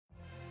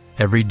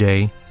Every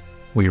day,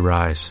 we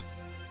rise,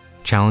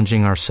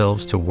 challenging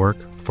ourselves to work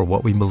for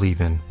what we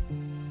believe in.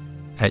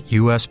 At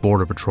U.S.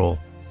 Border Patrol,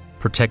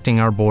 protecting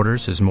our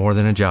borders is more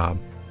than a job.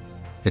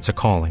 It's a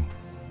calling.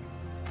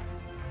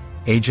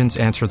 Agents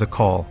answer the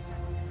call,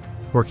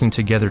 working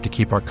together to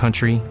keep our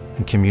country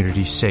and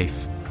communities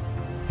safe.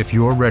 If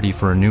you are ready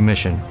for a new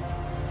mission,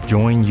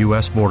 join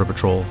U.S. Border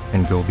Patrol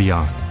and go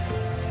beyond.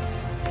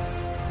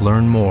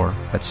 Learn more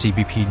at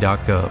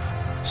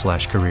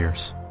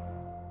cbp.gov/careers.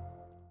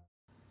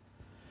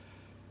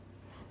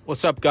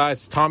 What's up, guys?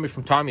 It's Tommy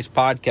from Tommy's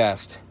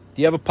Podcast.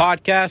 Do you have a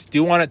podcast? Do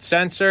you want it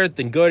censored?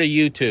 Then go to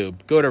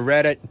YouTube, go to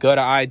Reddit, go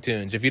to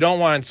iTunes. If you don't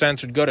want it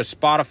censored, go to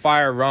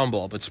Spotify or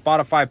Rumble. But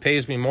Spotify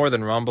pays me more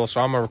than Rumble,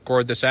 so I'm going to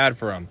record this ad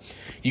for them.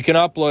 You can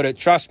upload it,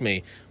 trust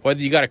me.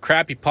 Whether you got a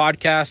crappy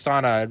podcast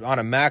on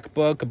a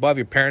MacBook above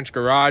your parents'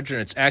 garage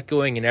and it's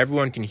echoing and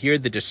everyone can hear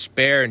the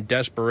despair and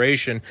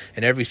desperation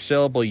in every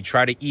syllable you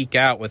try to eke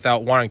out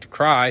without wanting to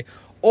cry,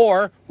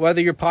 or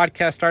whether your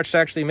podcast starts to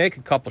actually make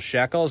a couple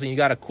shekels and you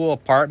got a cool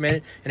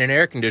apartment and an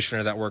air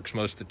conditioner that works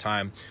most of the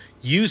time,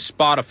 use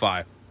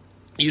Spotify.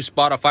 Use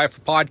Spotify for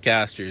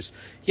podcasters.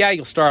 Yeah,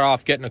 you'll start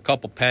off getting a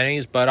couple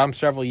pennies, but I'm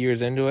several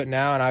years into it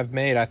now, and I've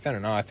made, I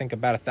think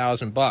about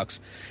 $1,000.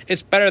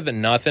 It's better than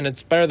nothing.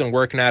 It's better than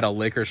working at a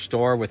liquor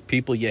store with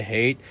people you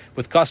hate,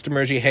 with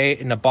customers you hate,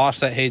 and a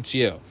boss that hates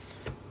you.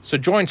 So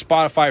join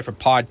Spotify for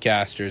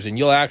podcasters, and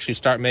you'll actually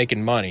start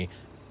making money.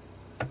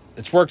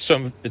 It's worked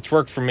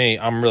for me.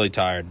 I'm really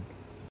tired.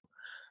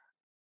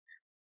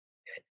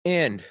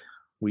 And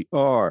we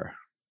are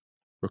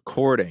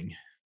recording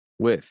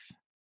with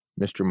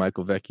Mr.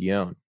 Michael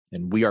Vecchione.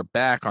 And we are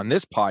back on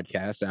this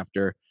podcast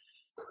after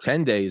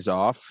 10 days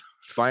off,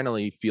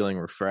 finally feeling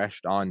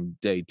refreshed on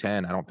day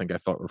 10. I don't think I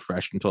felt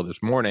refreshed until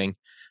this morning.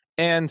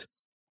 And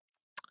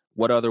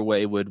what other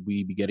way would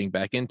we be getting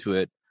back into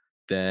it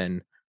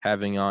than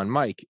having on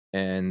Mike?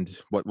 And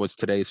what was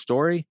today's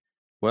story?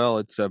 Well,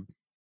 it's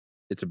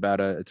about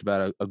a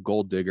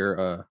gold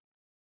digger.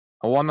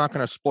 Well, I'm not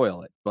going to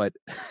spoil it, but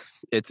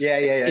it's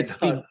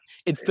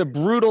the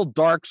brutal,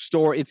 dark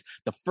story. It's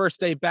the first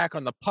day back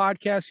on the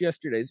podcast.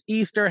 Yesterday's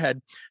Easter.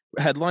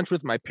 Had lunch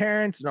with my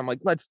parents, and I'm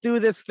like, let's do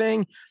this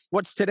thing.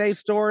 What's today's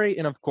story?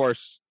 And of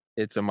course,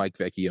 it's a Mike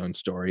Vecchione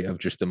story of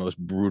just the most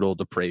brutal,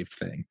 depraved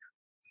thing.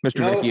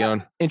 Mr.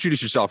 Vecchione,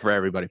 introduce yourself for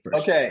everybody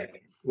first. Okay.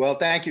 Well,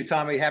 thank you,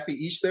 Tommy. Happy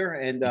Easter,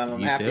 and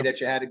I'm happy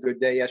that you had a good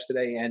day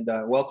yesterday, and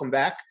welcome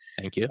back.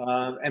 Thank you.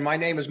 And my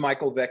name is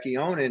Michael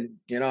Vecchione,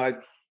 and I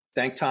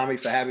thank Tommy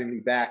for having me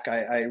back.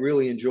 I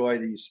really enjoy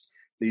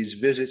these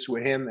visits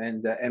with him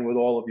and with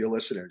all of your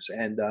listeners.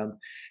 And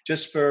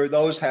just for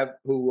those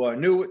who are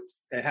new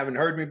and haven't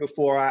heard me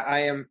before,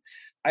 I've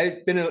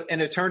been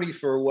an attorney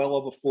for well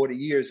over 40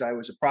 years. I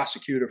was a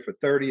prosecutor for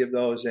 30 of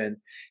those, and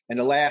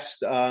the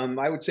last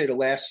I would say the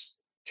last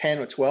 10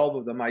 or 12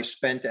 of them I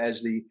spent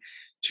as the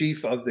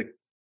chief of the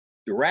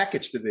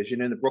Rackets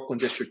Division in the Brooklyn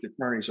District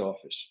Attorney's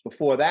Office.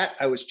 Before that,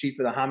 I was chief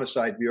of the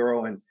Homicide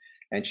Bureau and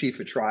chief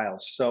of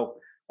trials. So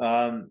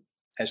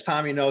as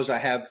Tommy knows, I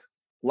have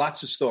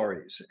lots of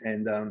stories,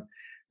 and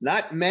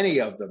not many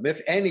of them,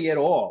 if any at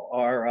all,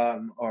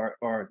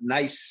 are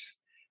nice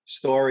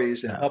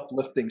stories and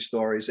uplifting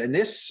stories. And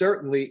this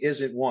certainly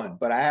isn't one.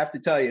 But I have to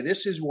tell you,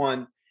 this is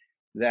one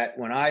that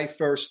when I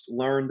first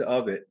learned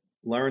of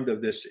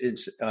this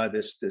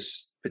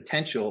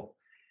potential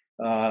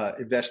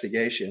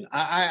investigation,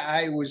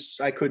 I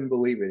couldn't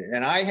believe it,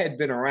 and I had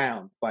been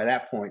around by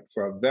that point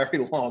for a very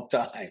long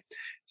time.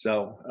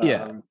 So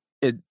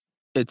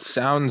it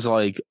sounds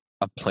like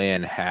a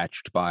plan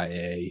hatched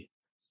by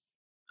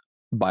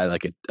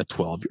like a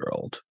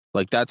 12-year-old.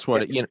 Like that's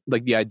what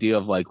like the idea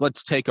of like,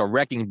 let's take a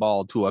wrecking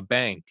ball to a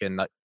bank,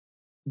 and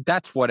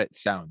that's what it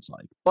sounds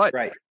like. But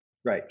right,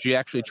 she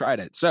actually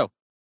tried it. So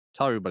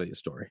tell everybody the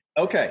story.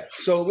 Okay,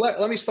 so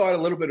let me start a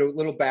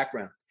little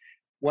background.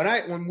 When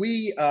I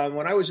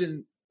was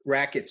in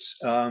Rackets,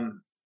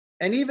 and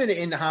even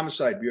in the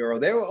Homicide Bureau,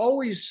 there were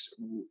always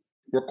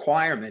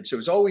requirements. It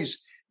was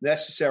always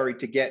necessary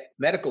to get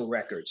medical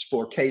records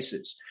for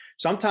cases.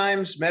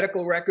 Sometimes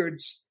medical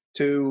records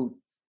to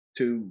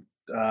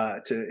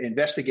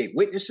investigate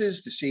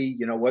witnesses, to see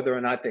whether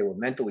or not they were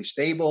mentally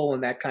stable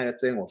and that kind of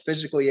thing, or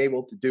physically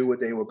able to do what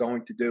they were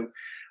going to do.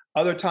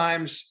 Other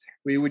times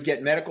we would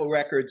get medical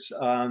records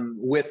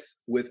with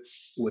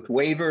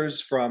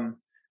waivers from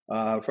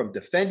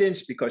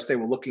defendants because they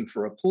were looking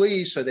for a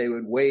plea, so they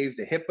would waive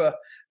the HIPAA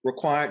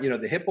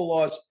the HIPAA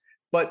laws.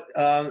 But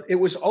it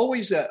was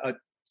always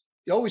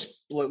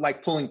always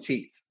like pulling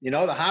teeth.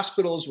 The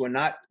hospitals were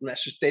not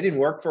necessarily, they didn't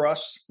work for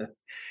us.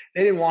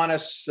 They didn't want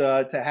us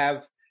to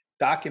have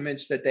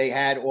documents that they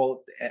had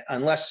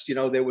unless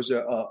there was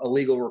a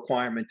legal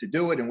requirement to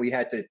do it, and we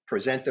had to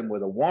present them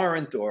with a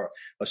warrant or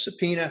a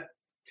subpoena.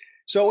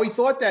 So we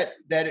thought that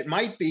it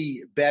might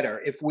be better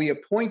if we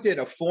appointed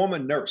a former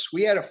nurse.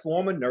 We had a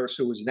former nurse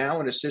who was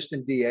now an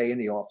assistant DA in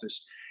the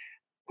office,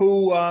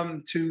 who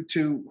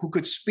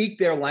could speak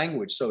their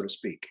language, so to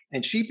speak.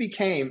 And she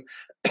became,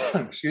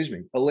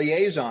 a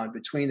liaison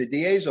between the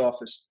DA's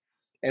office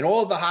and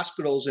all of the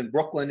hospitals in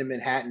Brooklyn and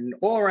Manhattan,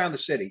 all around the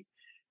city,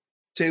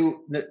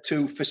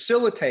 to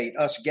facilitate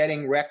us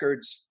getting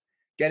records,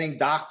 getting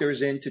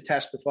doctors in to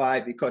testify,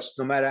 because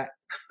no matter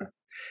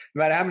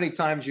how many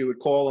times you would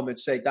call them and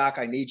say, Doc,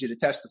 I need you to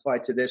testify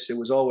to this, it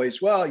was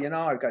always, well,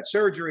 I've got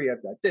surgery,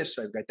 I've got this,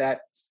 I've got that.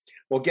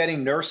 Well,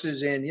 getting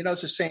nurses in,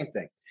 it's the same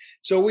thing.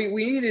 So we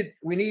needed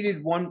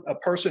a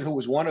person who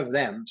was one of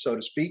them, so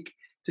to speak,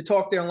 to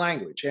talk their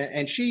language.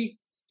 And she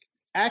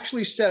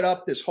actually set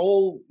up this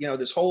whole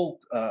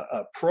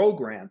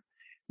program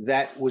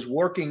that was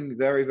working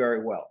very,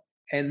 very well.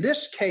 And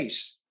this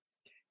case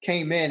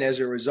came in as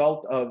a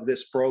result of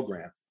this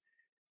program.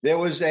 There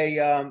was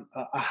a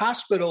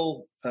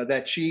hospital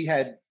that she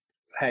had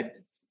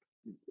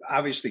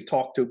obviously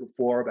talked to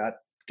before about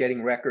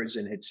getting records,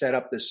 and had set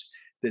up this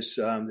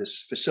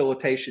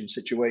facilitation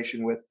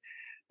situation with.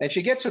 And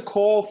she gets a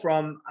call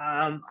from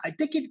I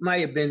think it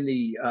might have been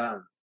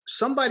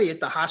somebody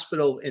at the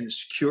hospital in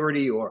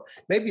security, or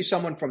maybe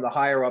someone from the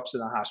higher ups in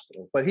the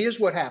hospital. But here's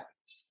what happened: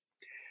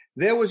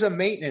 there was a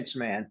maintenance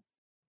man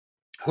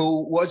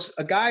who was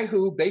a guy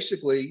who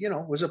basically,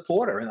 was a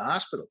porter in the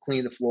hospital,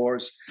 cleaned the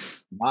floors,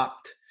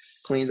 mopped,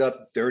 cleaned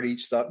up dirty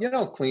stuff,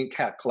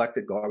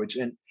 collected garbage.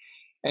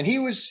 And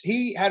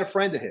he had a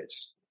friend of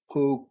his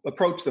who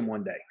approached him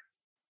one day.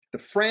 The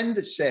friend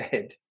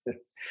said,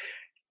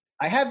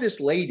 I have this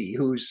lady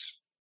who's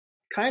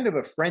kind of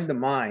a friend of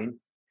mine,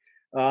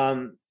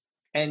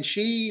 and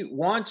she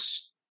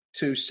wants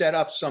to set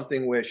up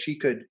something where she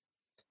could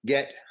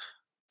get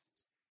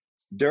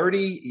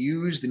dirty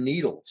used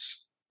needles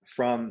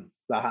from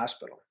the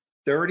hospital,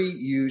 dirty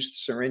used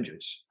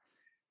syringes.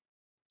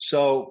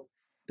 So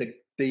the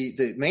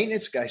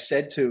maintenance guy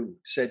said to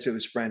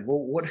his friend,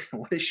 well,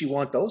 what does she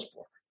want those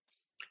for?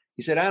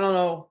 He said, I don't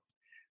know.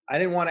 I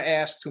didn't want to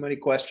ask too many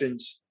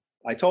questions.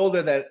 I told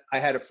her that I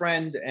had a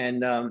friend,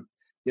 and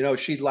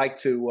she'd like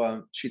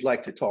to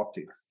talk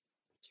to you.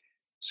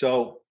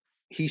 So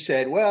he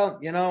said, well,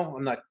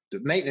 I'm not. The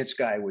maintenance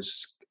guy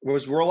was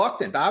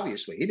reluctant.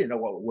 Obviously, he didn't know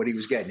what he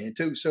was getting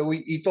into. So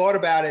he thought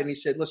about it, and he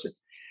said, listen,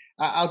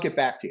 I'll get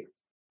back to you.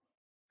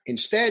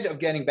 Instead of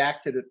getting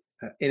back to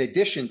in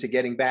addition to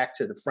getting back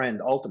to the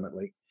friend,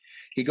 ultimately,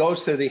 he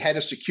goes to the head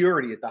of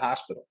security at the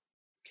hospital,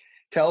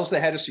 tells the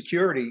head of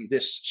security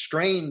this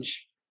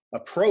strange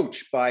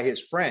approach by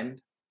his friend,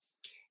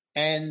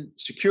 and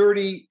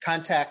security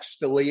contacts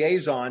the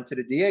liaison to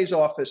the DA's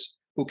office,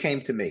 who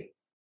came to me.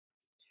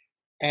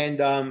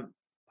 And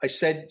I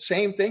said,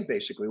 same thing,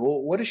 basically.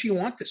 Well, what does she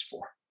want this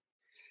for?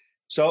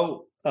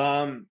 So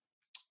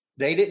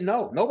they didn't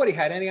know. Nobody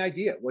had any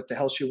idea what the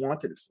hell she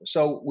wanted it for.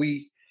 So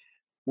we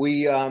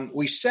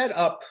set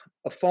up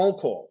a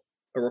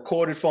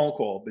recorded phone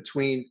call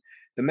between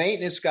the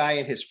maintenance guy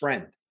and his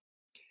friend.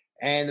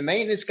 And the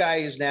maintenance guy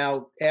is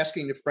now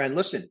asking the friend,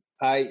 listen,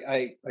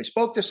 I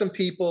spoke to some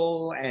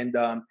people, and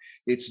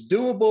it's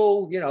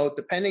doable,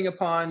 depending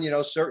upon,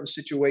 certain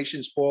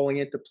situations falling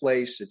into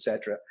place,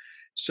 etc.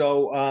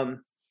 So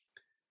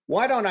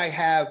why don't I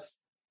have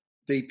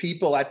the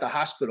people at the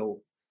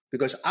hospital,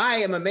 because I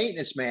am a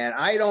maintenance man,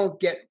 I don't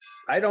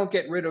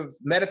get rid of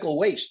medical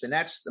waste, and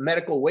that's the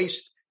medical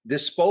waste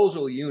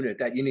disposal unit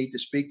that you need to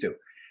speak to.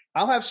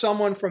 I'll have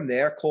someone from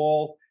there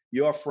call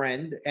your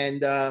friend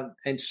and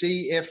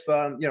see if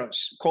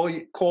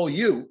call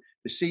you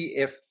to see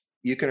if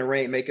you can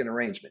make an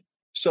arrangement.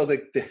 So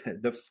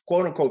the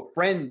quote unquote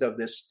friend of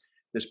this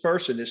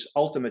person, this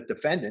ultimate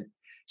defendant,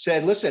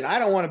 said, listen, I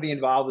don't want to be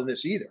involved in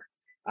this either.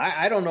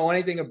 I don't know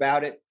anything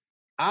about it.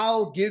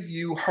 I'll give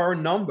you her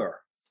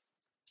number,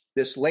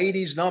 this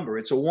lady's number.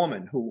 It's a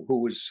woman who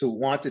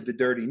wanted the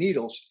dirty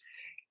needles,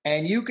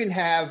 and you can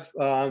have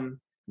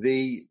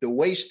the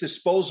waste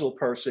disposal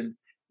person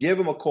give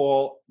her a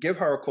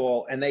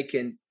call, and they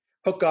can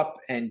hook up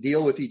and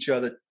deal with each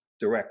other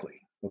directly.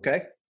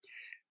 Okay.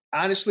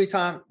 Honestly,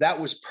 Tom, that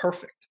was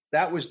perfect.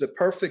 That was the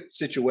perfect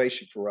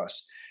situation for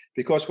us,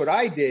 because what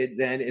I did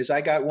then is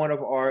I got one of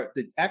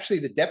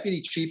the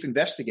deputy chief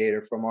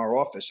investigator from our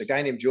office, a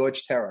guy named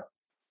George Terra,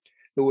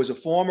 who was a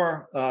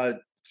former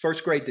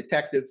first grade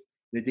detective,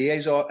 the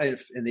DA's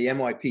in the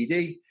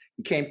NYPD.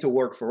 He came to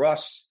work for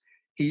us.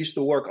 He used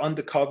to work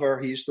undercover.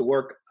 He used to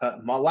work a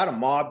lot of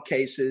mob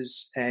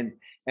cases, and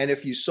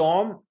if you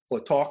saw him or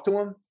talked to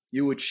him,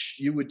 you would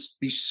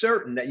be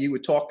certain that you were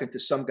talking to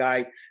some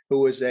guy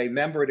who was a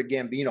member of the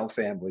Gambino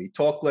family. He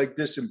talked like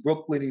this in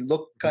Brooklyn. He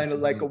looked kind of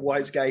like a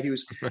wise guy.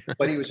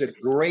 But he was a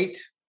great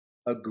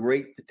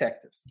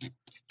detective.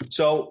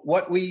 So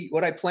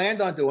what I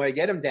planned on doing, I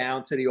get him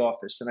down to the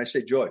office, and I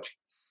say, George,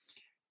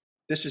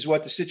 this is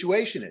what the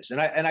situation is,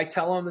 and I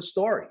tell him the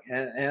story,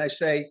 and I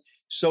say,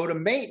 so the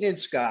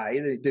maintenance guy,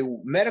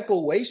 the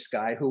medical waste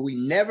guy, who we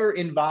never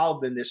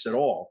involved in this at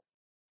all,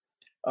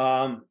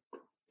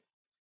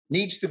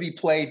 needs to be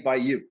played by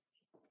you.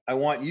 I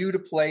want you to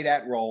play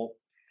that role.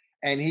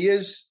 And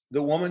here's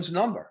the woman's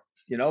number.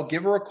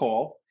 Give her a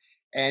call,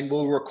 and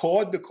we'll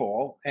record the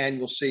call, and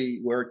we'll see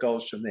where it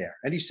goes from there.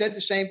 And he said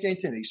the same thing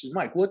to me. He says,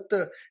 Mike, what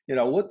the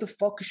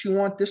fuck does she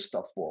want this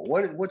stuff for?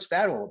 What's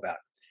that all about?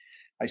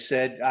 I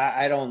said,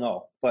 I don't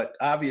know, but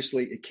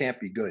obviously it can't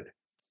be good.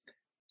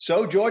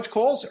 So George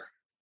calls her,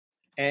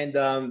 and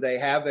they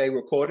have a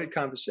recorded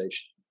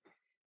conversation.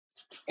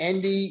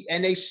 And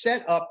they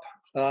set up,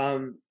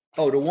 the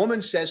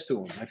woman says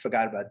to him, I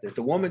forgot about this.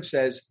 The woman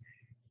says,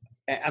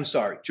 I'm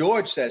sorry,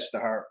 George says to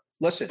her,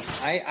 listen,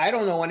 I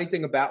don't know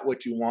anything about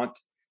what you want,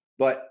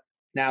 but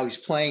now he's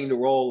playing the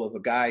role of a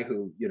guy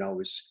who,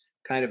 is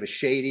kind of a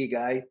shady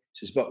guy. He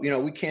says, but,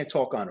 we can't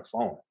talk on the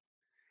phone.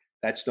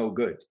 That's no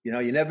good.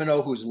 You never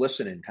know who's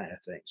listening, kind of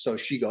thing. So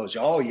she goes,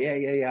 oh,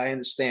 yeah, I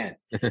understand.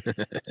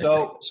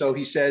 So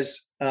he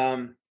says,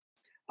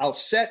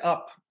 let's set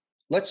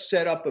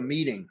up a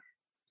meeting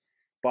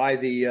by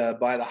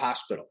the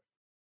hospital.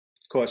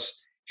 Of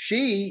course,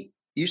 she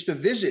used to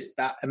visit,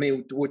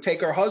 would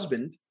take her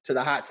husband to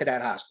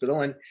that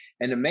hospital, and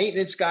the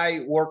maintenance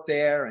guy worked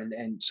there.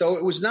 And so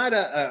it was not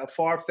a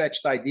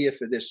far-fetched idea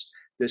for this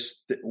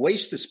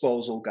waste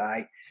disposal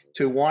guy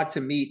to want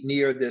to meet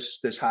near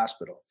this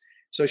hospital.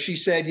 So she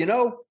said,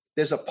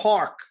 there's a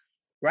park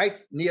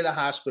right near the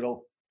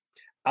hospital.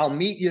 I'll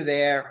meet you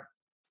there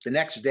the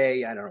next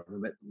day. I don't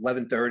know,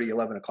 11:30,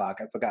 11 o'clock.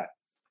 I forgot.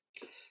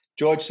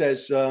 George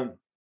says, so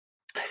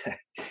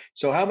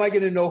how am I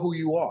going to know who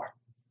you are?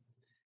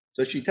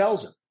 So she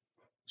tells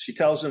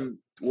him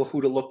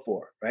who to look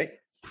for, right?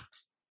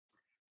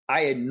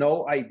 I had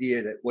no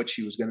idea that what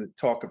she was going to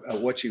talk about,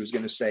 what she was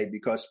going to say,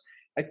 because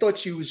I thought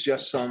she was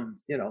just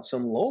some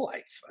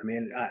lowlife.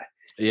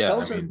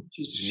 Tells him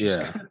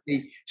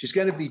she's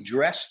going to be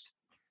dressed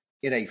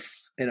in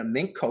a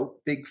mink coat,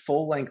 big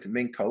full length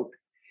mink coat,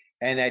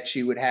 and that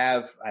she would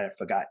have, I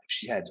forgot,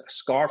 she had a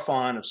scarf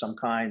on of some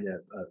kind.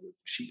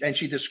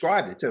 She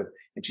described it too,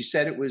 and she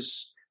said it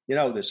was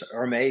this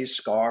Hermes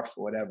scarf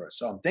or whatever.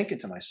 So I'm thinking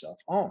to myself,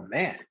 oh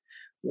man,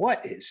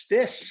 what is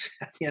this?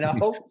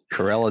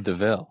 Corella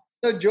DeVille.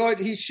 So George,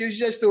 she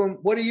says to him,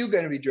 what are you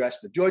going to be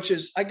dressed in? George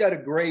says, I got a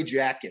gray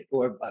jacket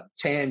or a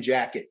tan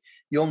jacket.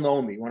 You'll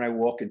know me when I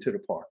walk into the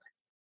park.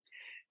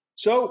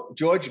 So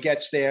George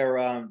gets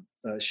there.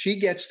 She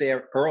gets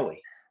there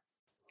early.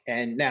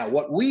 And now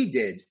what we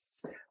did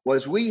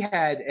was we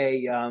had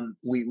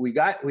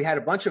we had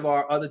a bunch of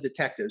our other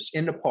detectives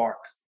in the park,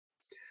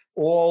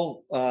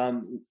 all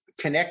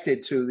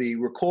connected to the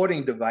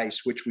recording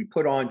device, which we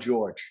put on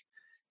George.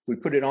 We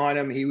put it on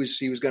him. He was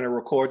going to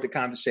record the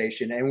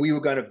conversation, and we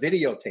were going to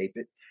videotape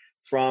it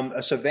from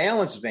a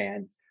surveillance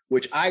van,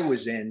 which I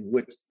was in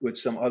with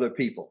some other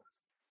people.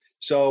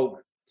 So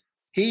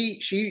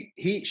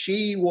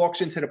she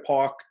walks into the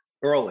park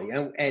early,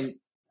 and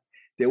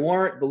there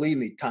weren't, believe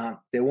me, Tom,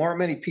 there weren't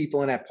many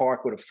people in that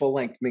park with a full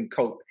length mink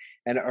coat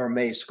and an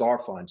Hermes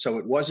scarf on. So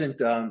it wasn't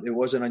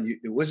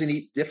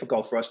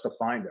difficult for us to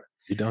find her.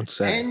 You don't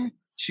say. And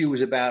she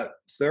was about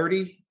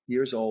 30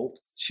 years old.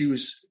 She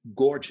was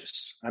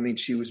gorgeous.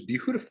 She was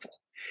beautiful.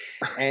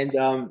 And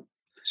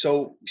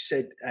so we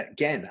said,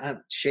 again,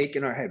 I'm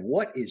shaking our head.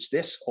 What is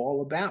this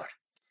all about?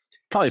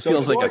 Probably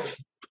feels like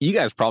you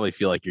guys probably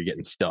feel like you're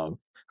getting stung.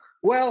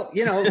 Well,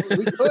 we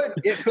could.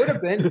 It could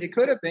have been.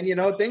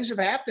 Things have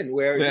happened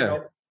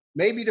where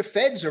maybe the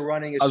feds are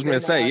running. I was going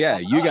to say,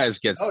 you guys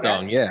get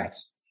stung.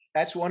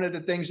 That's one of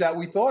the things that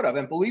we thought of.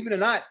 And believe it or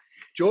not,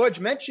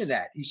 George mentioned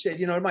that. He said,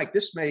 Mike,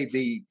 this may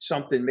be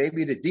something.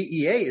 Maybe the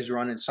DEA is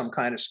running some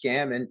kind of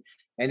scam, and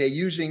they're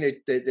using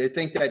it. They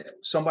think that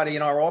somebody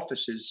in our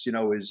office is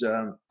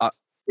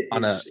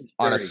on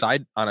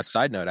a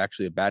side note.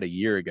 Actually, about a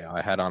year ago,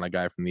 I had on a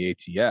guy from the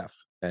ATF,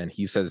 and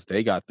he says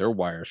they got their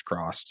wires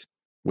crossed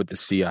with the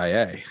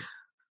CIA,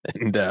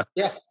 and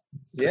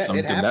some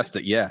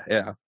domestic,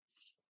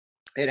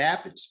 it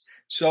happens.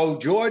 So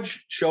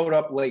George showed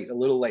up late, a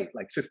little late,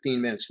 like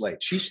 15 minutes late.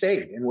 She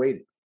stayed and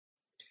waited.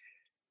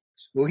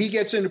 Well, he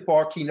gets in the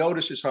park. He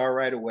notices her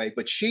right away,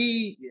 but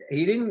he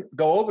didn't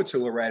go over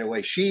to her right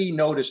away. She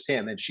noticed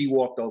him, and she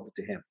walked over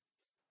to him.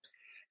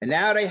 And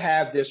now they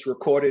have this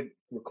recorded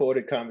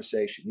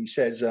conversation. He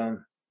says,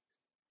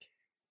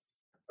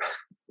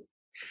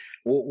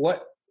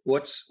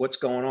 what's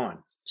going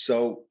on?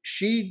 So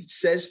she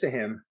says to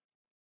him,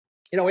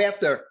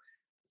 after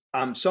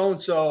I'm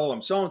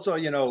so-and-so,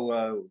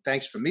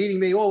 thanks for meeting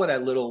me, all of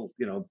that little,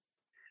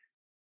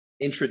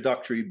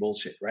 introductory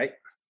bullshit, right?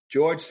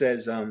 George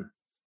says,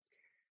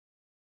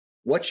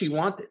 what she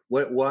wanted.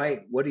 Why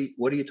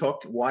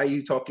are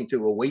you talking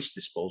to a waste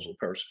disposal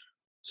person?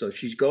 So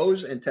she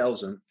goes and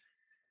tells him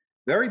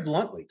very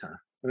bluntly, Tom.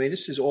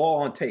 This is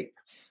all on tape.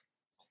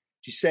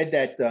 She said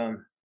that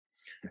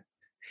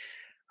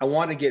I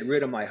want to get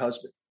rid of my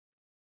husband.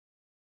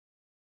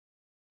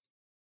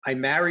 I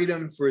married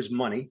him for his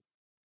money.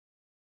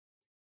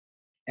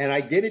 And I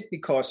did it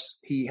because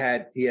he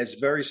has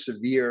very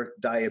severe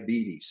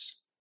diabetes.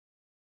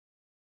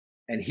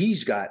 And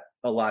he's got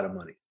a lot of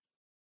money.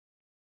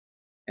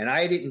 And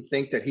I didn't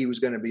think that he was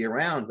going to be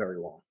around very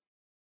long.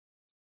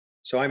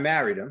 So I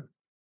married him,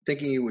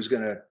 thinking he was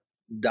going to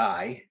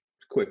die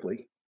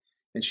quickly.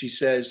 And she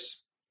says,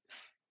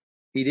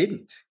 he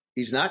didn't.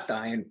 He's not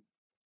dying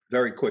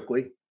very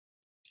quickly.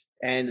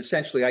 And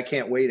essentially, I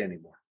can't wait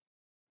anymore.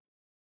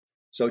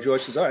 So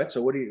George says, all right,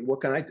 so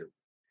what can I do?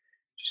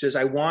 She says,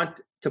 I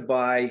want to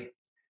buy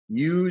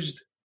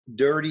used,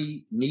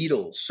 dirty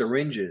needles,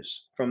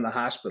 syringes from the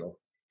hospital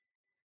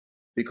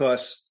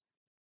because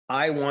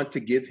I want to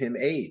give him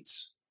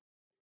AIDS.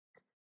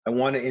 I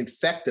want to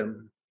infect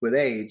him with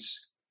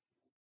AIDS.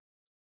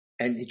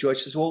 And George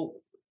says, well,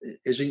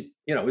 isn't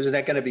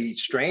that going to be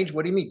strange?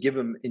 What do you mean give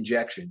him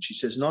injections? She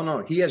says,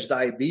 no, he has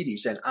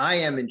diabetes and I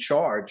am in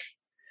charge.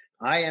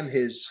 I am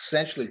his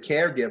essentially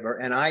caregiver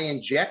and I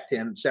inject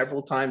him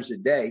several times a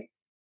day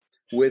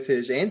with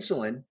his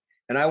insulin.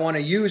 And I want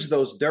to use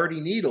those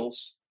dirty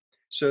needles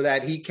so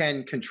that he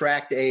can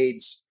contract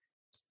AIDS,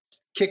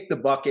 kick the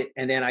bucket,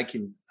 and then I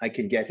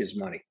can get his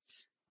money.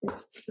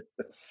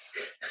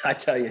 I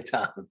tell you,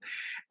 Tom,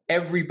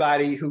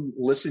 everybody who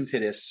listened to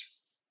this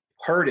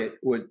heard it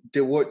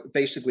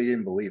basically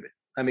didn't believe it.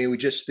 I mean, we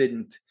just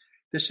didn't.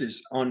 This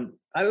is on.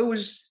 I've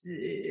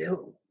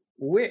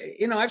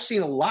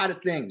seen a lot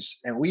of things,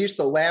 and we used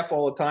to laugh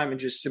all the time and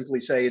just simply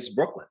say it's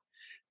Brooklyn.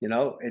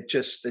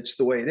 It's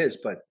the way it is.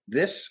 But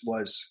this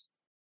was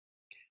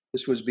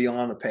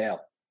beyond the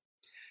pale.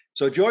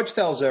 So George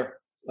tells her,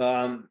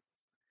 all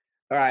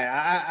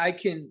right, I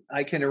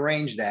can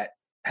arrange that.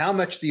 How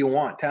much do you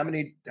want? How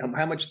many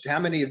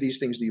of these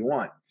things do you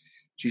want?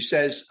 She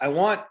says, I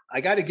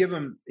got to give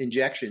him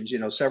injections,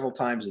 several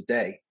times a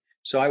day.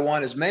 So I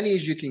want as many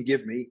as you can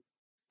give me.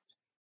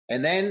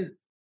 And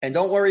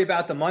don't worry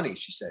about the money,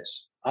 she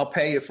says. I'll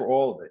pay you for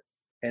all of it.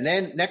 And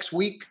then next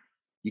week,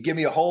 you give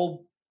me a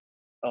whole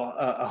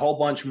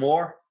bunch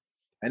more.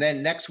 And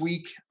then next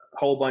week, a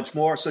whole bunch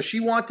more. So she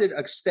wanted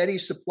a steady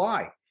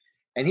supply.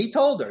 And he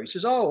told her, he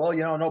says, oh,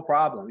 well, no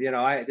problem.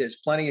 There's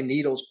plenty of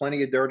needles,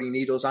 plenty of dirty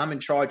needles. I'm in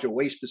charge of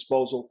waste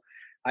disposal.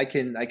 I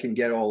can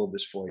get all of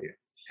this for you.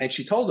 And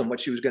she told him what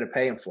she was going to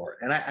pay him for it.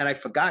 And I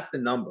forgot the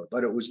number,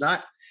 but it was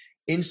not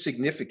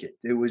insignificant.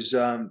 It was,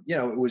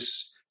 it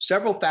was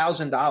several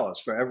 $1,000s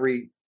for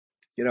every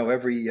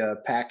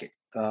packet,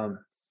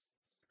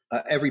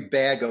 every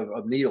bag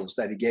of needles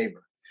that he gave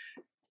her.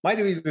 Might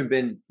have even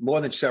been more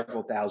than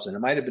several thousand. It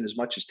might have been as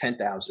much as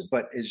 10,000,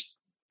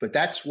 but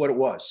that's what it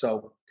was.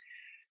 So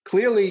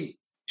clearly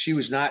she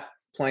was not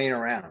playing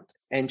around,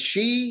 and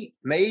she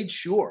made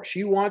sure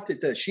she wanted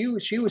to, she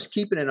was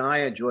keeping an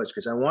eye on Joyce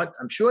because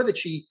I'm sure that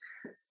she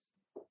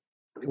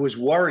was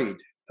worried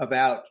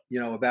about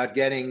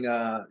getting,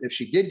 if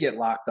she did get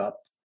locked up.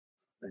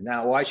 And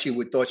now why she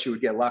thought she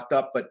would get locked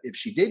up, but if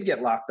she did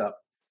get locked up,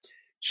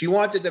 she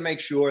wanted to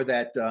make sure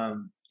that,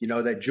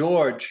 that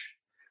George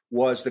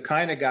was the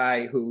kind of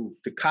guy who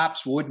the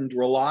cops wouldn't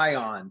rely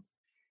on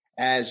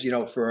as,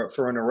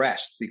 for an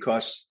arrest,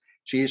 because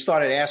she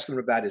started asking him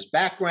about his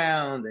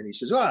background, and he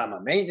says, oh, I'm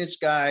a maintenance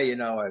guy.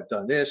 I've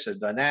done this, I've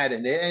done that.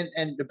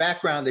 And the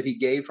background that he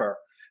gave her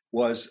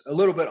was a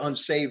little bit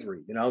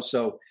unsavory,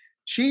 So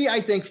she,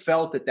 I think,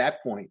 felt at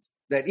that point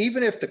that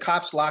even if the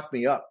cops lock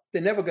me up,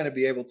 they're never going to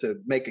be able to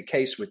make a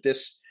case with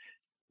this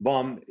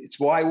bum. It's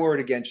my word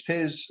against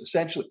his.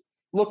 Essentially,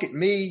 look at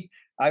me.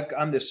 I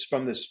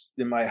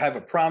have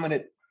a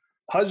prominent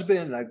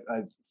husband.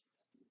 I've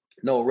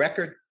no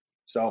record.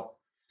 So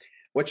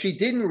what she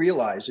didn't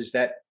realize is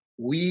that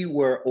we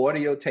were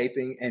audio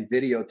taping and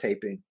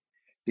videotaping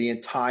the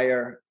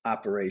entire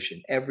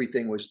operation.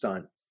 Everything was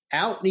done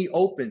out in the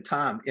open,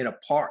 Tom, in a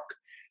park,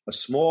 a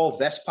small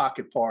vest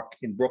pocket park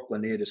in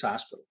Brooklyn near this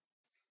hospital.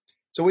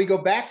 So we go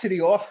back to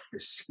the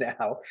office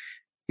now.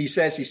 He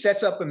says he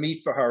sets up a meet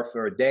for her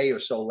for a day or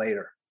so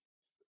later.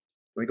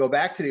 We go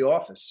back to the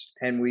office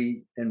and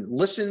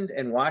listened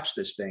and watched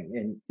this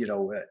thing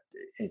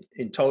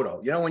in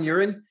toto. When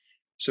you're in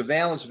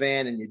surveillance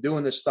van and you're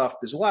doing this stuff,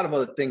 there's a lot of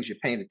other things you're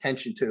paying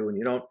attention to,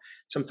 and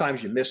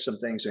sometimes you miss some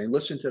things, and you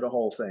listen to the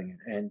whole thing.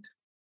 And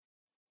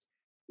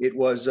it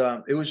was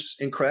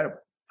incredible.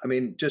 I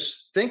mean,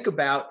 just think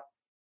about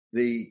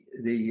the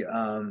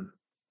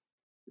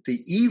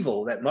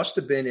evil that must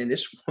have been in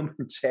this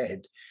woman's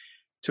head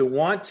to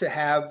want to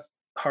have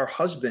her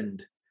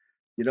husband,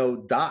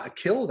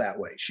 kill that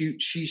way.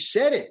 She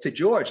said it to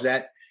George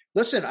that,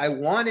 listen, I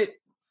want it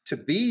to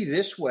be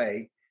this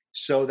way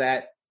so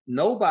that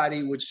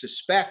nobody would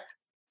suspect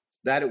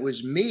that it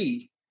was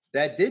me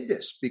that did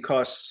this,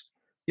 because,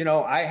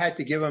 I had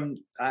to give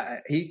him, I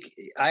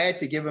had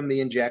to give him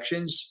the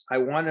injections. I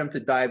wanted him to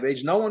die of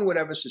AIDS. No one would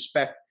ever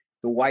suspect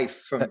the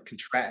wife from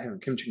contracting.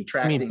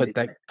 I mean, but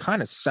that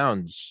kind of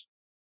sounds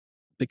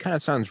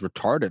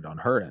retarded on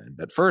her end.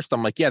 At first,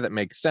 I'm like, yeah, that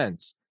makes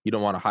sense. You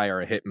don't want to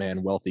hire a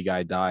hitman, wealthy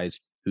guy dies,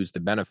 who's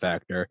the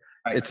benefactor.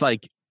 Right. It's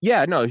like,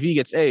 yeah, no, if he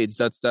gets AIDS,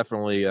 that's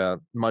definitely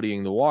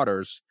muddying the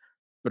waters.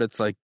 But it's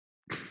like,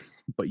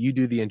 but you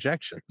do the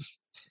injections.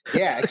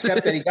 Yeah,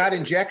 except that he got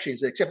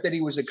injections, except that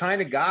he was the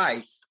kind of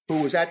guy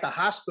who was at the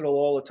hospital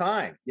all the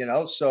time,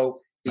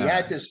 so he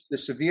had the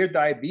severe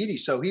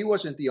diabetes. So he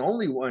wasn't the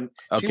only one.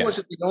 Okay. She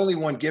wasn't the only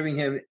one giving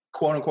him,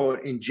 quote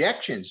unquote,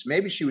 injections.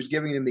 Maybe she was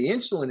giving him the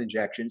insulin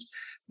injections,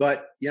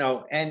 but,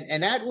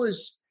 and that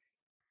was,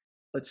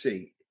 let's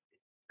see,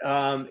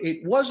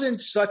 it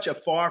wasn't such a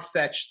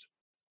far-fetched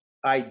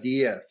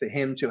idea for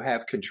him to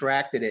have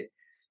contracted it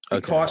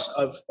because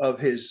of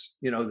his,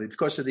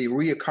 because of the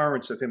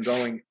reoccurrence of him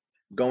going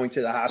going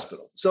to the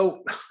hospital.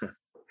 So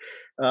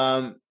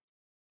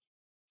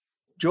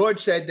George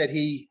said that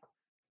he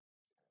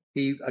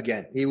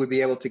would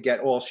be able to get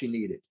all she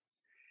needed.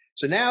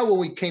 So now when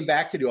we came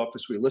back to the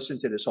office, we listened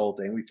to this whole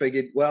thing. We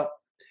figured, well,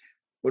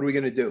 what are we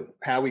going to do?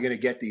 How are we going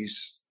to get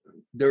these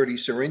dirty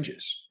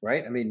syringes,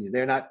 right? I mean,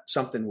 they're not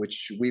something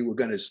which we were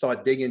going to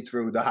start digging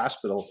through the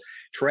hospital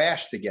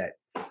trash to get.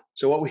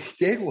 So what we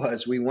did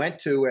was we went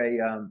to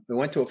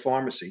a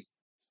pharmacy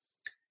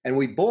and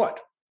we bought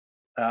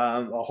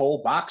a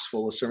whole box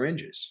full of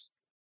syringes.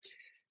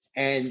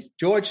 And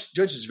George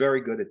is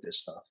very good at this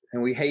stuff.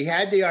 And he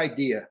had the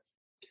idea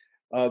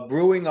of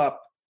brewing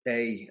up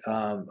a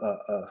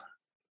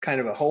kind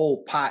of a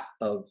whole pot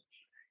of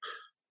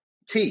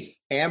tea,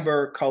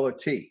 amber colored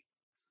tea,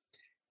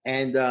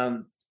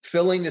 and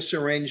filling the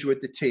syringe with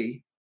the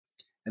tea.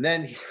 And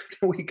then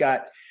we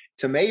got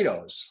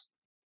tomatoes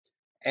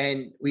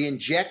and we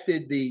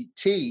injected the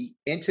tea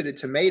into the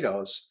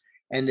tomatoes,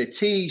 and the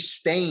tea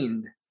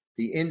stained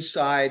the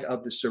inside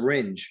of the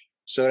syringe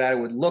so that it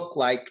would look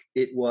like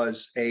it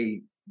was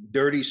a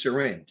dirty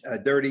syringe, the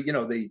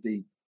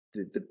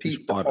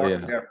part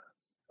there.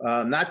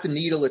 Not the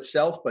needle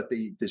itself, but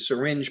the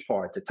syringe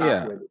part, the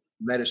top where the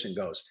medicine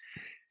goes.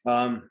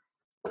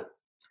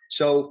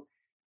 So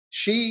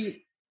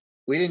we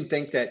didn't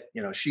think that,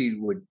 she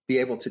would be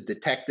able to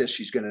detect this.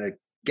 She's going to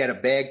get a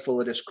bag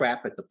full of this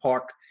crap at the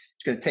park.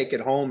 She's going to take it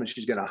home and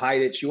she's going to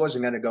hide it. She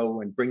wasn't going to go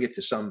and bring it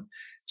to some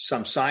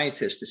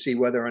scientist to see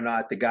whether or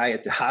not the guy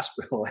at the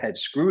hospital had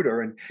screwed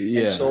her and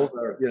sold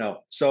her,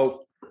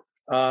 So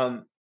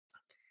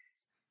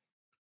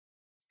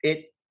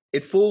it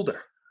fooled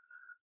her.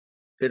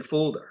 It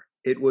fooled her.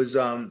 It was,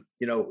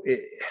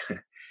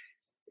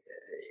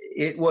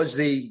 it was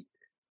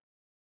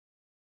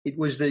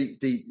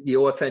the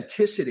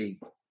authenticity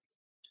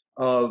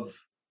of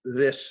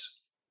this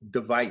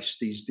device,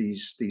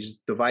 these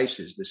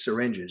devices, the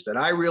syringes, that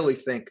I really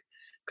think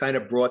kind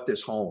of brought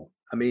this home.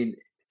 I mean,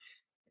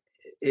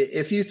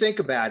 if you think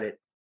about it,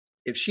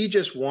 if she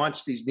just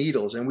wants these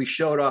needles and we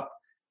showed up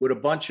with a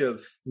bunch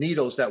of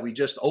needles that we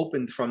just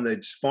opened from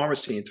the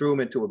pharmacy and threw them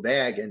into a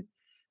bag, and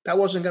that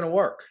wasn't going to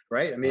work,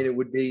 right? I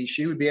mean,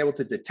 she would be able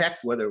to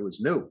detect whether it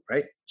was new,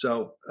 right?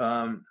 So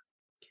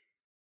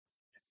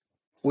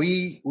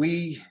we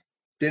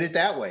did it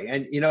that way.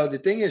 And,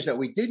 the thing is that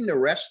we didn't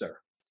arrest her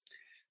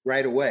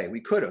right away.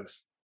 We could have,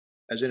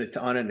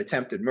 on an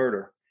attempted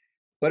murder,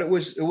 but it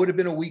would have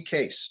been a weak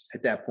case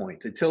at that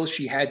point until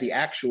she had the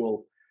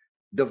actual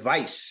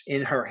device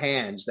in her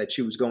hands that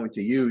she was going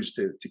to use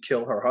to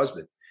kill her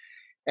husband.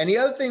 And the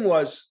other thing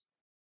was,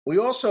 we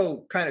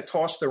also kind of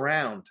tossed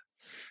around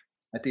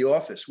at the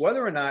office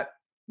whether or not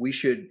we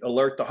should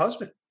alert the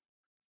husband,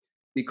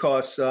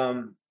 because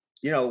when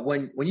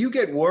you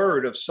get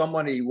word of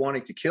somebody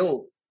wanting to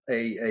kill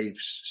a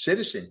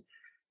citizen,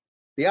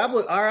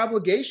 our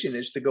obligation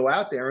is to go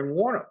out there and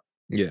warn them.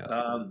 Yeah.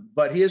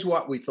 But here's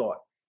what we thought: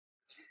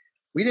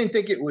 we didn't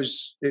think it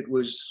was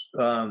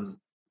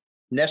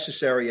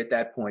necessary at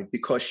that point,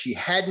 because she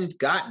hadn't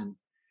gotten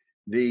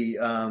the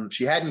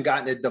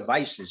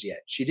devices yet.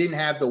 She didn't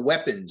have the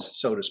weapons,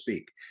 so to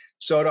speak.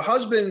 So the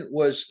husband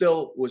was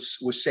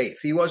safe.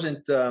 He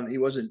wasn't going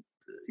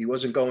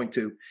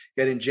to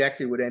get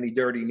injected with any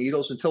dirty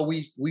needles until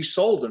we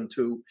sold him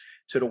to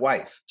the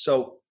wife.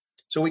 So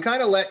we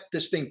kind of let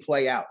this thing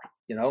play out,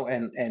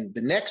 and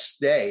the next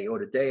day or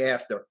the day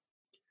after,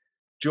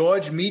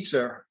 George meets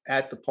her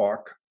at the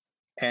park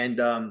and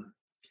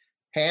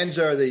hands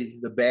her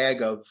the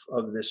bag of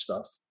this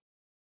stuff,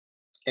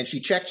 and she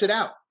checks it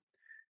out,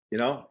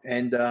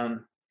 and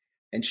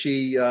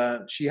she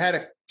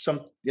had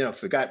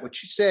forgot what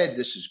she said.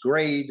 This is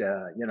great.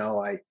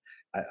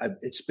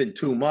 It's been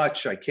too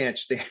much. I can't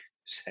stand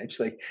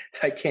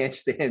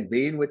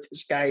being with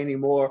this guy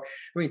anymore.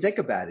 I mean, think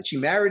about it. She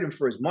married him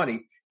for his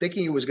money,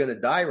 thinking he was going to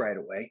die right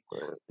away.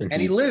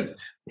 And he lived.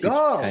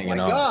 Oh my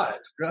God.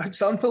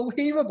 It's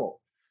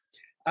unbelievable.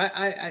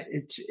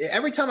 It's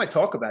every time I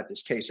talk about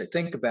this case, I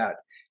think about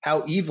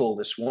how evil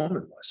this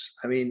woman was.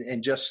 I mean,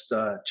 and just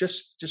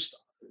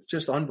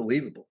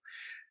unbelievable.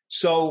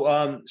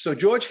 So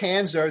George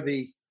hands her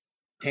the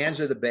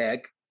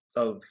bag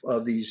of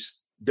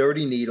these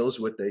dirty needles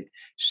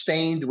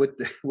stained with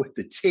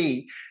the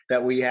tea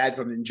that we had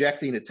from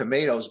injecting the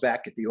tomatoes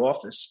back at the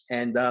office.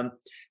 And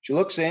she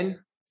looks in,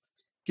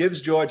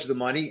 gives George the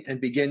money,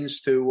 and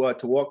begins to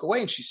walk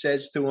away. And she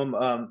says to him,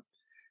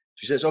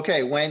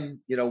 okay, when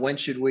are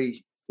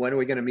we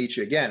going to meet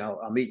you again?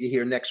 I'll meet you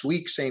here next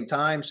week, same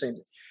time, same.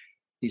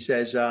 He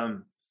says, I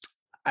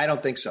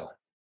don't think so.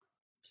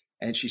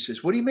 And she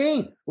says, what do you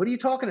mean? What are you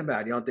talking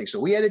about? You don't think so?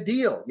 We had a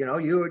deal.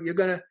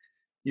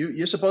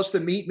 You're supposed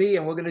to meet me,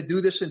 and we're going to do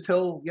this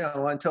until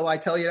I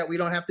tell you that we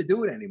don't have to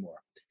do it anymore.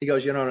 He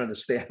goes, you don't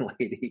understand,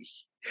 lady.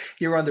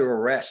 You're under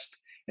arrest.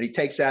 And he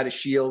takes out a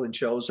shield and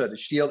shows her the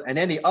shield. And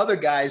then the other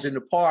guys in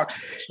the park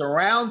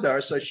surround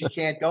her so she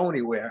can't go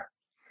anywhere.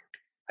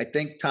 I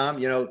think, Tom,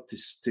 to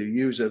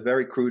use a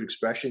very crude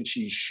expression,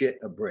 she shit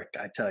a brick.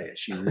 I tell you,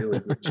 she really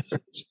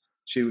did.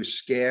 She was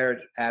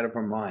scared out of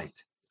her mind.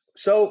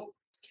 So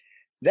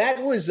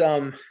that was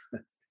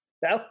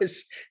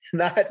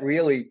not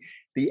really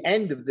the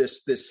end of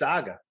this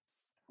saga.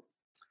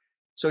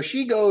 So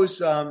she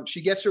goes,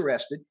 she gets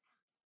arrested.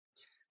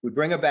 We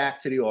bring her back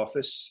to the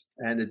office,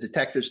 and the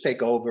detectives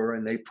take over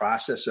and they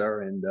process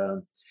her. And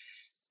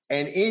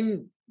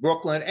in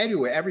Brooklyn,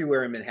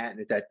 everywhere in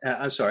Manhattan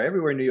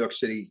everywhere in New York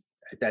City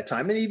at that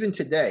time, and even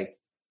today,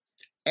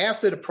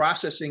 after the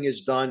processing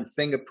is done,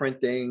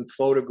 fingerprinting,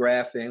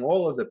 photographing,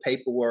 all of the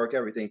paperwork,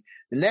 everything,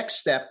 the next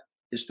step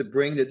is to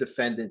bring the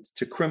defendant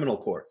to criminal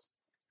court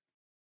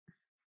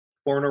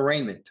for an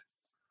arraignment.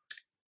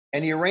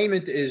 And the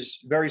arraignment is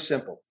very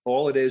simple.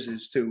 All it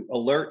is to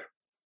alert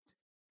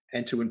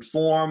and to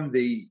inform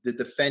the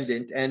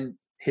defendant and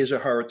his or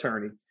her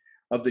attorney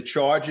of the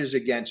charges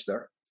against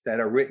her that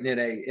are written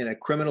in a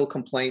criminal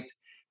complaint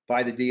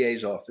by the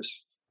DA's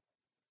office,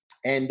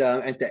 and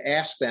to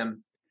ask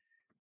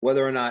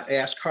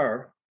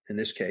her, in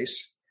this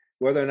case,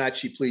 whether or not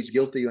she pleads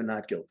guilty or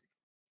not guilty.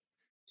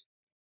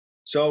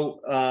 So,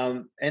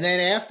 and then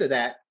after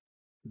that,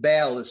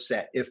 bail is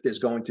set, if there's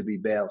going to be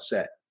bail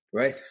set,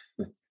 right?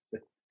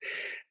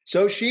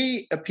 So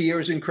she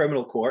appears in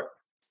criminal court.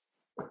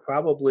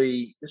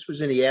 Probably, this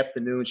was in the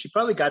afternoon. She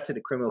probably got to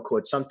the criminal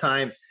court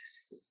sometime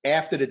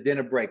after the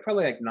dinner break,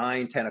 probably like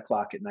 9, 10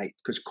 o'clock at night,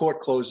 because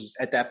court closes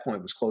at that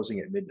point, was closing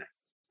at midnight.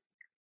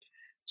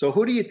 So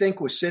who do you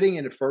think was sitting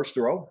in the first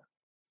row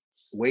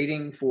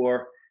waiting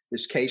for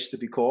this case to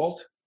be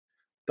called?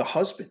 The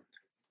husband.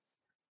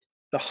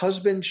 The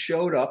husband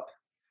showed up.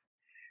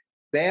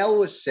 Bail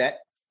was set.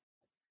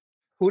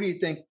 Who do you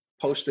think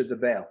posted the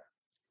bail?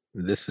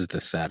 This is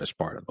the saddest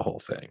part of the whole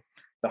thing.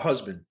 The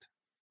husband.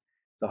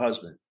 The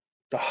husband.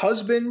 The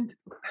husband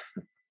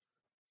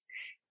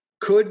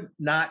would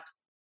not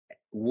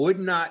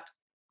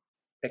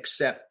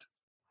accept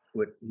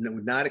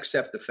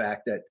the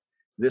fact that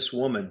this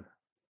woman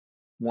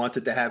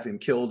wanted to have him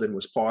killed and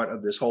was part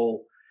of this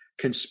whole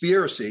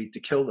conspiracy to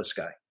kill this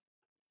guy.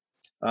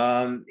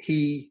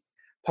 He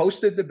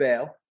posted the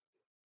bail,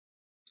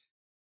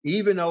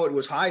 even though it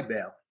was high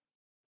bail.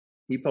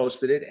 He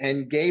posted it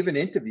and gave an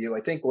interview, I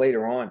think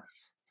later on,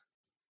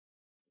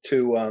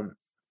 to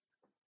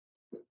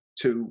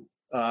the,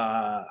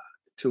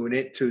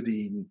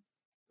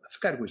 I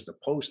forgot it was the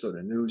Post or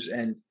the News,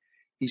 and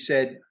he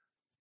said,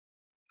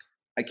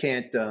 I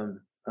can't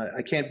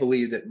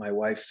believe that my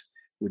wife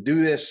would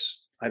do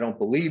this. I don't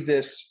believe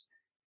this.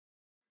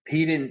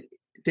 He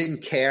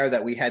didn't care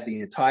that we had the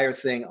entire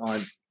thing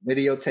on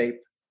videotape,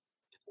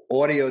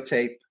 audio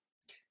tape.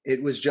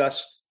 It was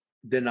just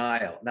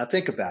denial. Now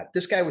think about it.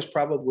 This guy was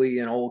probably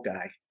an old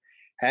guy,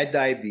 had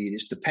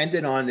diabetes,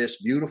 depended on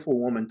this beautiful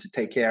woman to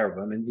take care of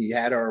him, and he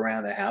had her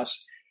around the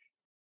house.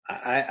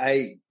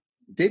 I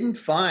didn't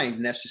find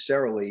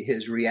necessarily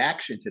his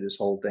reaction to this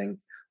whole thing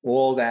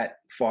all that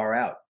far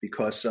out,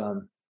 because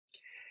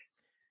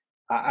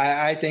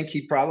I think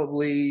he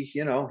probably,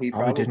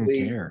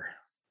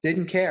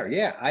 didn't care.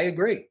 Yeah, I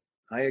agree.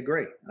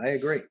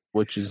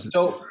 Which is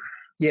so.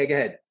 Yeah, go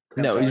ahead.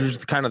 No, it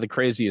was kind of the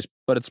craziest,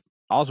 but it's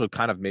also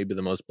kind of maybe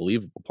the most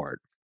believable part.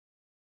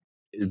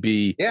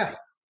 He's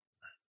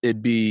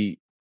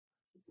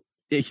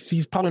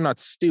probably not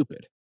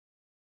stupid.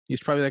 He's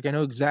probably like, I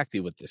know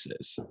exactly what this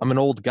is. I'm an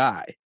old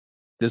guy.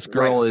 This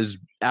girl is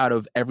out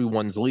of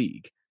everyone's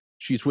league.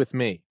 She's with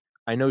me.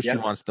 I know she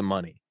wants the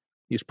money.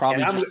 He's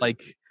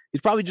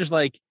probably just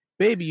like,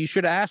 baby, you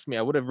should have asked me.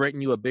 I would have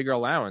written you a bigger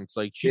allowance.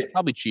 Like, she's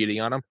probably cheating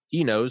on him.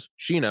 He knows.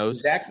 She knows.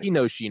 Exactly. He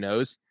knows she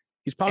knows.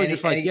 He's probably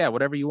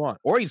whatever you want.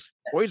 Or he's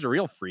a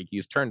real freak.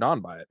 He's turned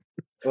on by it.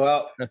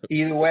 Well,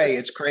 either way,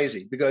 it's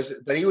crazy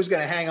but he was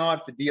going to hang on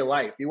for dear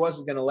life. He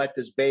wasn't going to let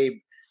this babe,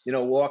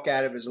 walk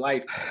out of his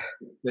life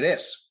for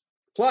this.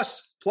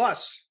 Plus,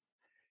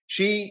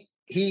 he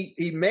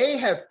may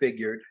have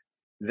figured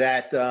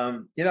that,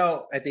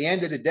 at the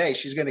end of the day,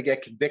 she's going to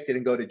get convicted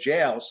and go to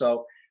jail.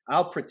 So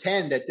I'll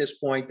pretend at this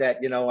point that,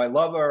 I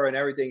love her and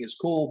everything is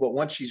cool. But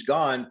once she's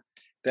gone,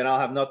 then I'll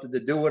have nothing to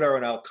do with her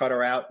and I'll cut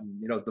her out and,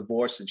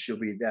 divorce, and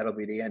that'll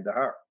be the end of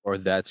her. Or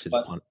that's his,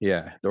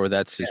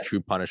 his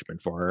true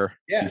punishment for her.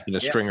 Yeah. He's going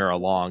to string her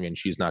along and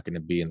she's not going to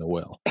be in the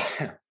will.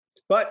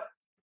 But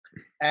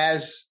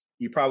as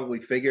you probably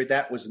figured,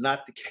 that was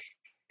not the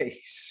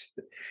case.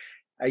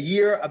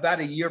 About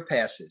a year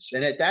passes.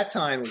 And at that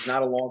time, it was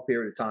not a long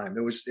period of time.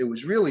 It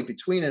was really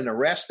between an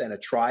arrest and a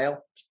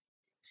trial.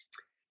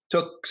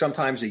 Took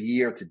sometimes a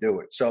year to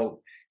do it.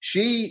 So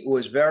she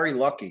was very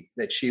lucky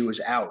that she was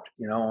out,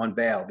 on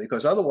bail,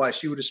 because otherwise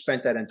she would have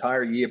spent that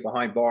entire year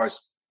behind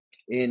bars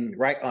on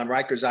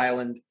Rikers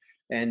Island,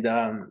 and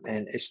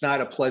it's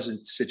not a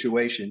pleasant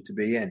situation to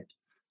be in.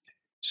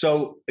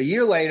 So a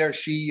year later,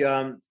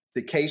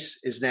 the case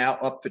is now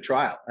up for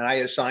trial, and I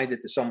had assigned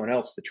it to someone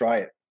else to try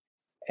it,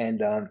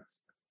 and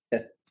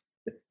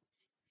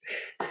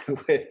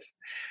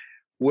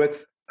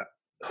with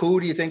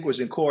who do you think was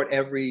in court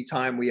every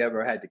time we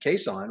ever had the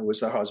case on?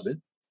 Was her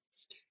husband.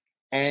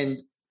 And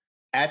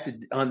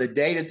on the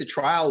day that the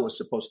trial was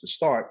supposed to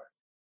start,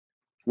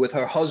 with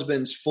her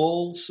husband's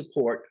full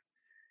support,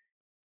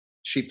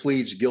 she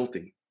pleads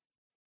guilty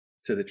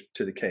to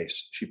the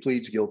case. She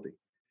pleads guilty.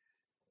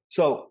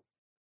 So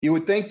you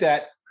would think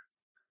that,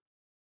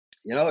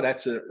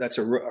 that's a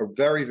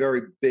very,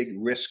 very big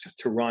risk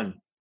to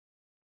run,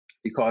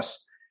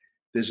 because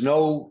there's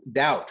no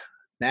doubt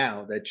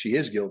now that she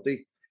is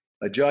guilty.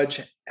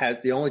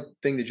 The only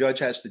thing the judge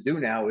has to do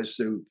now is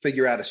to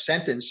figure out a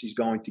sentence he's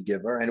going to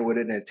give her. And with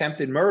an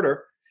attempted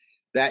murder,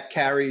 that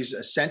carries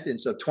a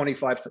sentence of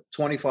 25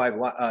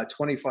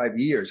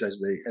 years as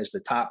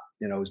the top,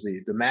 as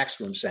the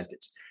maximum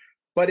sentence.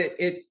 But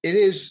it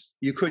is,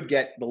 you could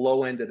get the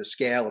low end of the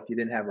scale if you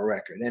didn't have a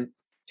record. And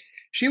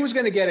she was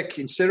going to get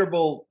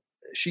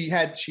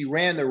she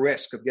ran the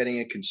risk of getting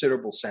a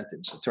considerable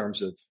sentence in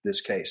terms of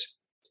this case,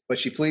 but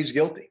she pleads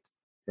guilty,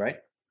 right?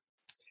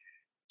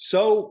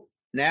 So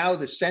now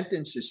the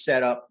sentence is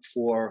set up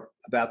for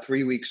about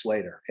 3 weeks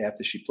later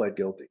after she pled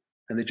guilty.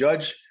 And the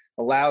judge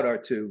allowed her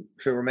to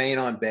remain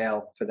on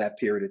bail for that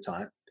period of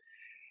time.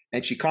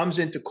 And she comes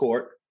into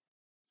court.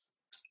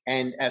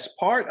 And as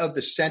part of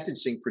the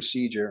sentencing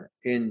procedure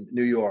in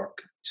New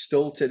York,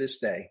 still to this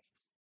day,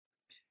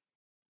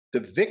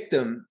 the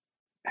victim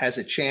has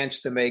a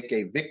chance to make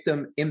a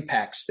victim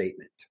impact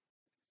statement.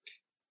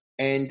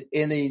 And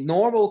in the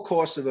normal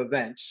course of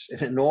events,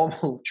 in a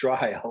normal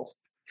trial,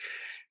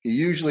 you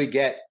usually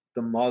get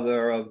the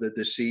mother of the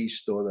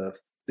deceased or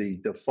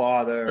the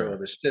father or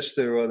the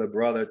sister or the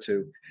brother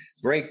to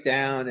break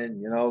down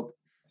and,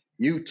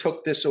 you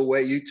took this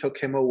away, you took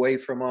him away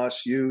from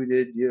us, you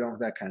did,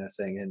 that kind of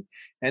thing.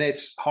 And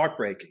it's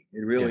heartbreaking.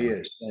 It really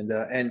is.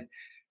 And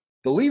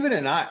believe it or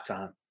not,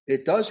 Tom,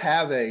 it does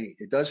have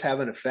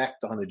an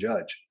effect on the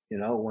judge,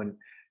 and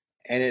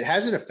it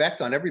has an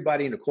effect on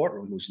everybody in the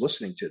courtroom who's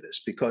listening to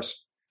this,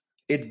 because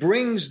it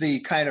brings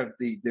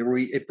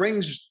it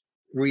brings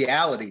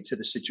reality to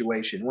the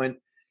situation.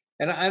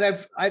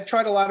 I've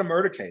tried a lot of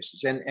murder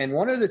cases, and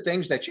one of the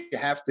things that you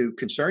have to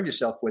concern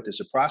yourself with as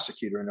a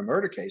prosecutor in a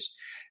murder case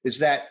is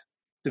that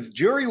the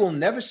jury will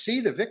never see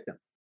the victim.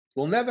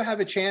 We'll never have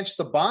a chance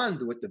to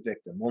bond with the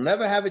victim. We'll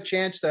never have a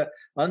chance to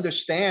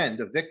understand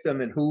the victim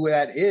and who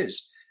that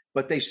is.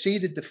 But they see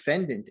the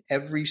defendant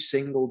every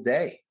single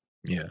day.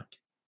 Yeah.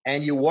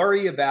 And you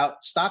worry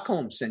about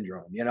Stockholm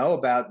syndrome,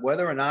 about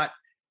whether or not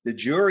the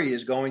jury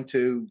is going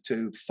to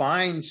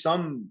find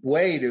some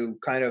way to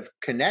kind of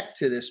connect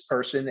to this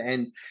person.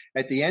 And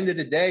at the end of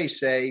the day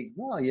say,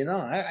 well,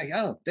 I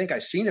don't think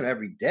I've seen him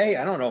every day.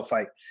 I don't know if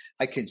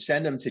I can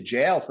send him to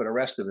jail for the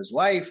rest of his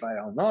life. I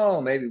don't know.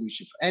 Maybe we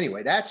should.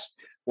 Anyway, that's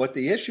what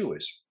the issue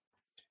is.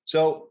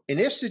 So in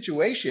this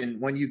situation,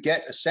 when you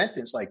get a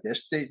sentence like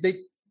this,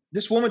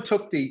 this woman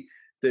took the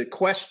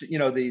question,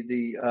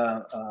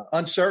 the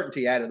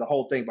uncertainty out of the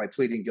whole thing by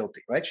pleading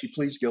guilty, right? She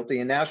pleads guilty,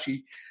 and now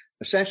she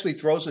essentially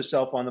throws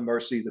herself on the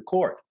mercy of the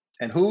court.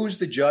 And who's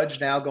the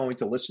judge now going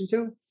to listen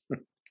to?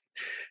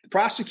 The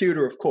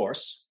prosecutor, of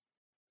course.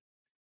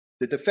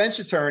 The defense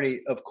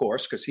attorney, of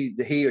course, because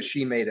he or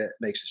she makes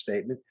a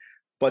statement.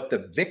 But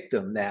the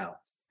victim now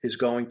is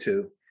going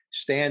to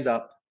stand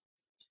up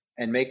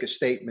and make a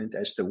statement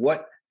as to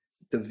what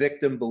the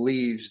victim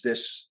believes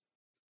this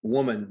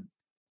woman,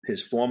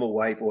 his former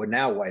wife, or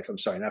now wife, I'm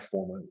sorry, not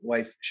former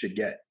wife, should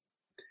get.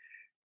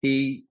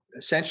 He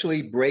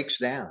essentially breaks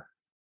down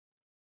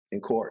in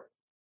court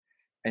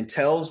and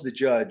tells the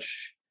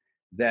judge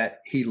that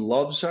he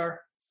loves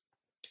her.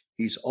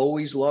 He's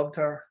always loved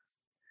her.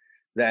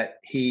 That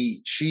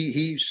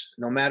he's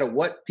no matter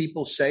what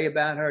people say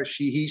about her,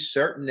 he's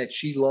certain that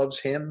she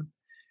loves him,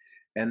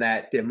 and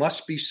that there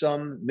must be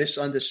some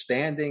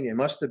misunderstanding. There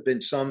must have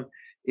been some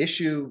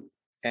issue,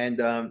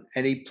 and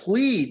he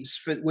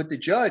pleads with the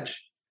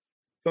judge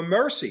for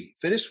mercy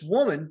for this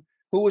woman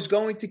who was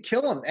going to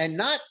kill him, and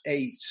not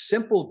a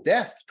simple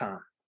death, Tom.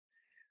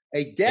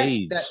 A death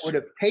that would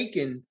have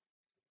taken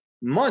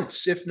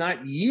months, if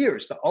not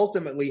years, to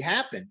ultimately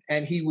happen.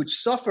 And he would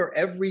suffer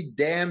every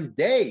damn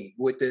day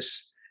with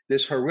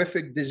this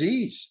horrific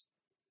disease.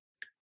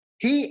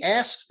 He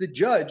asks the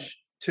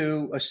judge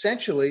to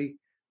essentially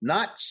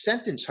not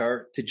sentence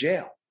her to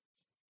jail.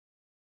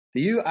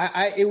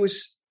 It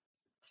was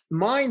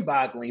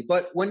mind-boggling.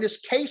 But when this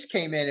case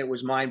came in, it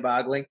was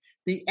mind-boggling.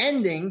 The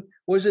ending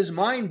was as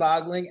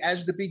mind-boggling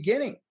as the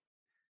beginning.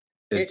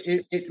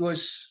 It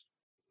was...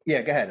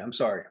 Yeah, go ahead. I'm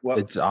sorry.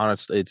 It's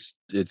honest. It's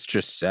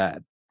just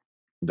sad.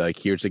 Like,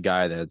 here's a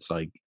guy that's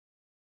like,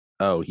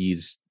 oh,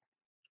 he's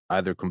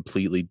either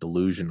completely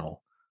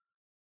delusional,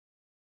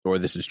 or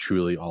this is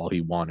truly all he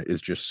wanted, is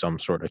just some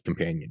sort of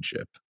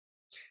companionship.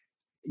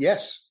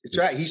 Yes, it's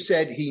right. He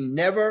said he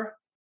never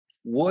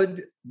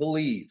would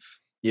believe.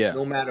 Yeah.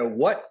 No matter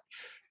what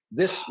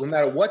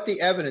the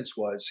evidence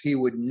was, he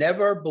would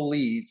never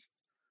believe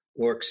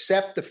or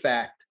accept the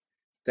fact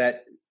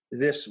that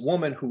this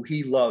woman who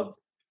he loved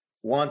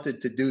wanted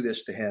to do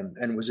this to him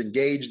and was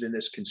engaged in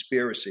this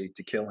conspiracy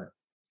to kill him.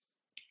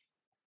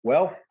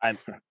 Well,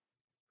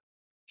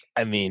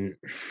 I mean,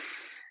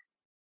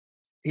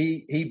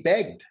 he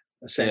begged,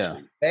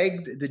 essentially,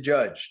 begged the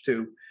judge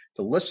to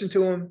listen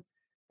to him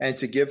and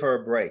to give her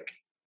a break.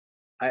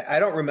 I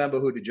don't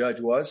remember who the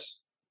judge was,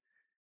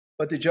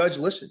 but the judge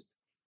listened.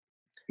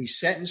 He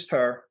sentenced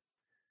her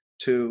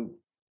to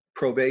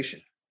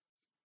probation.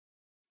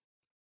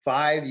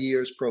 5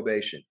 years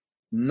probation.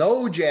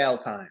 No jail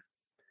time.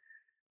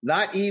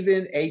 Not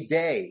even a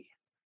day.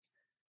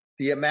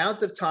 The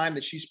amount of time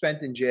that she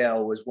spent in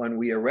jail was when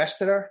we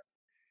arrested her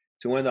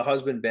to when the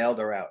husband bailed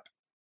her out,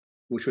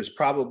 which was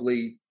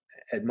probably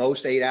at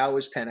most 8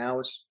 hours, 10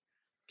 hours.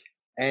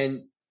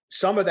 And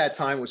some of that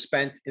time was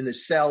spent in the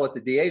cell at the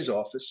DA's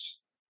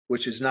office,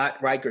 which is not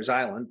Rikers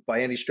Island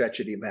by any stretch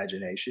of the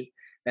imagination.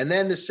 And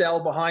then the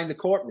cell behind the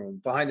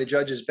courtroom, behind the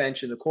judge's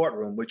bench in the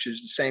courtroom, which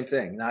is the same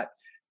thing, not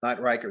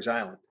Rikers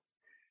Island.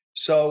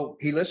 So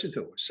he listened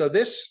to her. So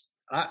this,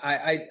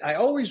 I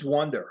always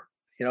wonder,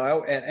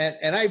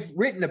 and I've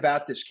written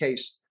about this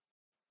case,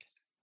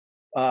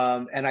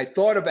 and I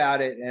thought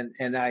about it,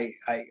 and I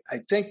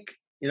think,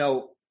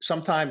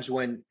 sometimes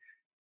when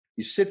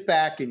you sit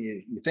back and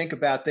you think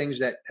about things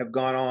that have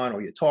gone on,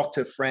 or you talk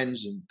to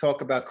friends and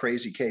talk about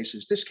crazy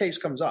cases, this case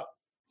comes up.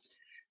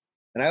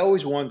 And I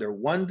always wonder,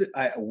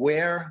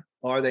 where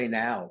are they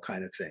now,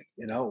 kind of thing?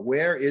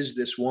 Where is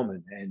this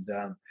woman,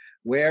 and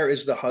where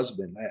is the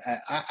husband?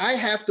 I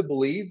have to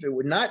believe it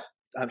would not.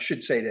 I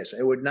should say this: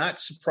 it would not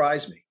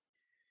surprise me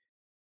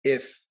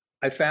if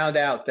I found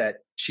out that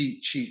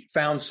she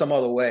found some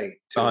other way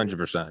to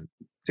 100%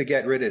 to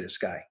get rid of this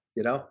guy.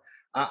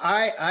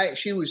 If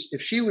she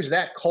was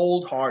that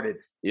cold-hearted,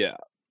 yeah,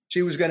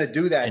 she was going to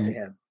do that to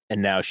him.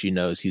 And now she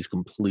knows he's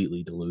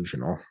completely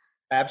delusional.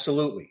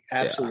 Absolutely.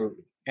 Yeah.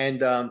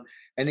 And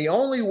the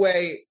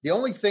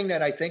only thing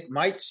that I think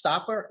might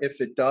stop her,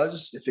 if it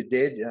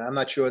did, and I'm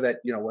not sure that,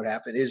 what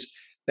happened, is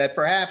that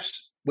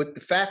perhaps with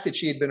the fact that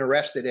she had been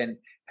arrested and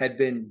had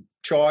been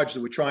charged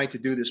with trying to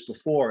do this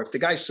before, if the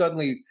guy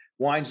suddenly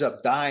winds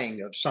up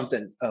dying of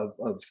something,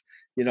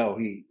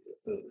 he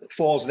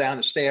falls down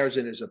the stairs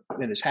in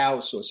his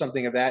house or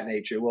something of that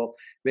nature, well,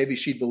 maybe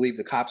she'd believe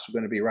the cops were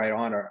going to be right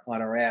on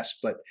her ass.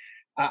 But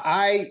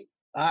I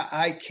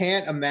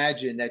can't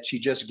imagine that she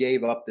just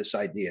gave up this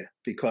idea,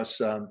 because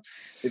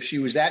if she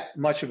was that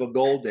much of a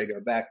gold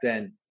digger back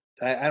then,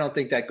 I don't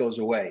think that goes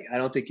away. I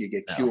don't think you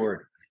get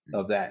cured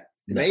of that.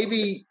 No.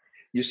 Maybe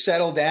you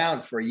settle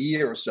down for a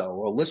year or so,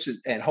 or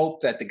listen and hope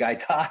that the guy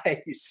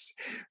dies.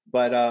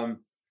 But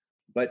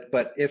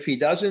if he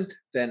doesn't,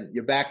 then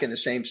you're back in the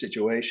same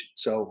situation.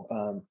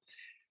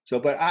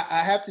 But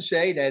I have to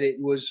say that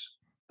it was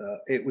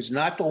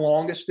not the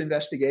longest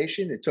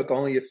investigation. It took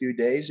only a few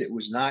days. It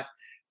was not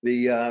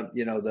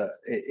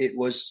it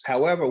was,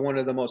 however, one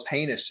of the most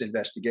heinous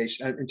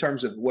investigations in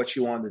terms of what she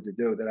wanted to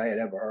do that I had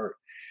ever heard.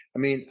 I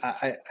mean,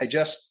 I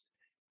just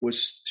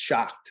was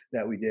shocked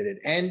that we did it.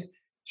 And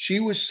she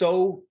was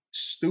so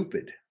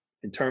stupid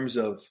in terms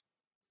of,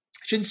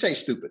 I shouldn't say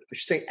stupid, I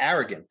should say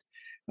arrogant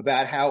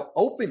about how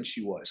open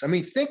she was. I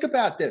mean, think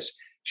about this.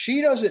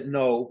 She doesn't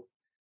know,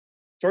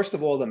 first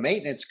of all, the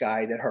maintenance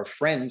guy that her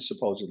friend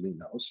supposedly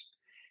knows.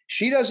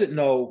 She doesn't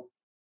know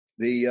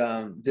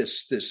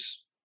this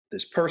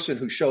person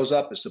who shows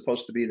up is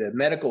supposed to be the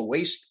medical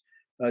waste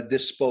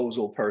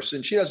disposal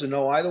person. She doesn't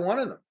know either one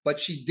of them, but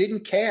she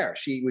didn't care.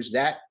 She was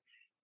that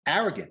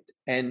arrogant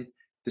and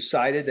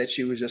decided that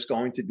she was just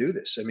going to do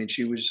this. I mean,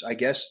 she was, I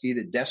guess,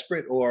 either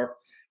desperate or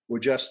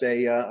just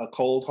a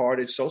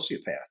cold-hearted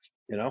sociopath,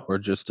 or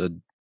just a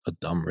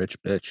dumb rich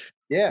bitch.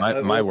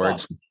 Yeah, my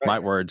words, right. My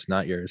words,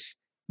 not yours.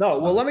 No,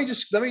 well, let me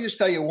just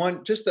tell you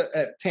one, just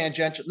a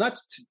tangential, not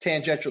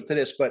tangential to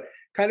this, but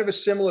kind of a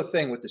similar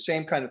thing with the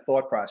same kind of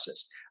thought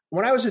process.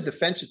 When I was a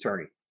defense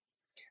attorney,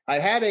 I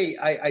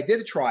did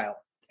a trial,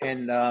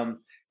 and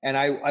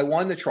I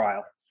won the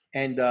trial,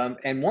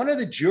 and one of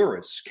the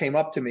jurors came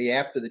up to me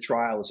after the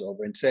trial was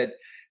over and said,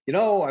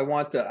 I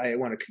want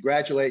to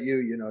congratulate you.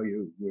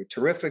 You were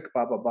terrific.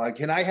 Blah blah blah.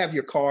 Can I have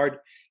your card?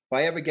 If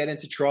I ever get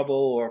into trouble,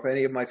 or if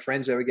any of my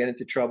friends ever get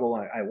into trouble,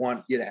 I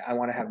want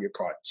to have your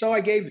card. So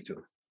I gave it to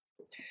him.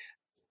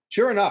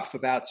 Sure enough,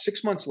 about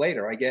 6 months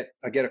later, I get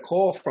a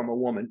call from a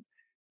woman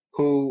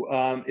who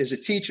is a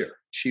teacher.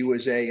 She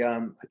was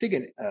an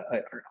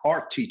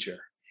art teacher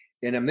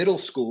in a middle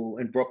school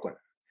in Brooklyn.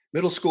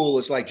 Middle school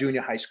is like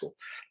junior high school.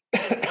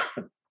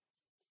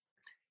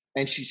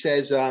 And she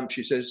says, I'm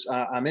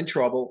in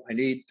trouble. I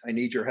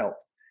need your help.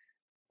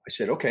 I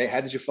said, okay,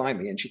 how did you find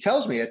me? And she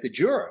tells me that the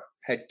juror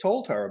had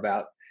told her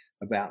about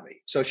me.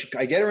 So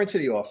I get her into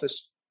the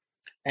office,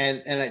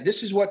 and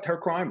this is what her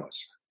crime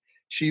was.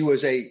 She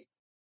was a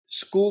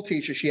school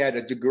teacher. She had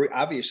a degree.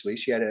 Obviously,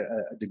 she had a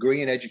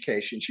degree in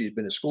education. She had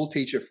been a school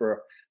teacher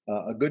for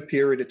a good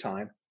period of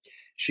time.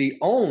 She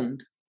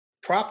owned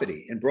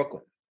property in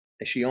Brooklyn.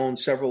 She owned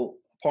several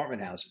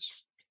apartment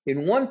houses.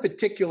 In one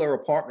particular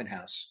apartment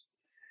house,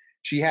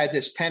 she had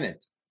this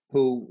tenant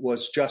who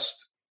was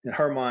just, in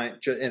her mind,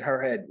 in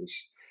her head, was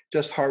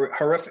just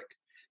horrific.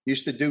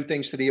 Used to do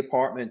things to the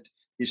apartment,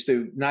 used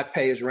to not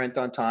pay his rent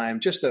on time,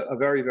 just a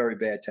very, very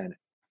bad tenant.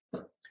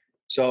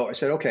 So I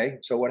said, okay,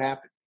 so what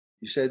happened?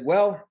 He said,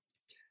 well,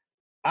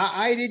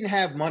 I didn't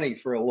have money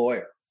for a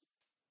lawyer,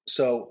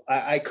 so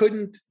I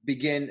couldn't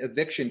begin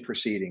eviction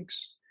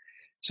proceedings.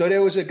 So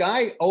there was a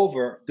guy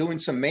over doing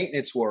some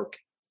maintenance work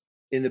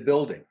in the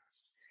building.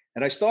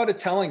 And I started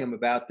telling him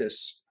about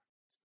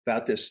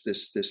about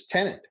this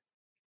tenant.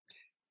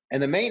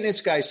 And the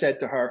maintenance guy said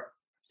to her,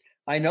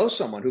 I know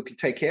someone who could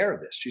take care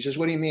of this. She says,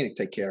 what do you mean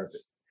take care of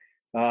it?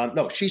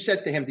 No, she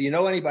said to him, do you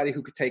know anybody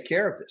who could take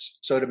care of this?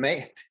 So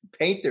the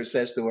painter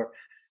says to her,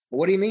 well,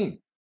 what do you mean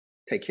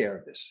take care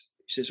of this?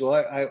 She says, well,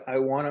 I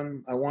want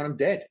him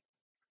dead.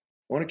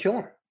 I want to kill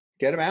him.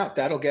 Get him out.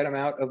 That'll get him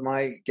out of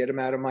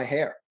my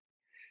hair.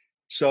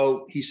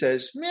 So he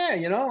says,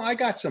 yeah, I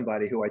got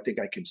somebody who I think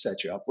I can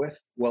set you up with.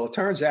 Well, it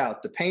turns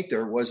out the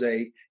painter was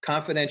a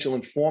confidential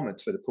informant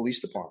for the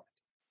police department.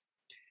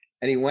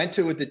 And he went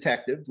to the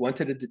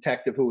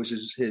detective who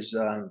was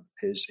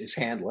his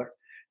handler,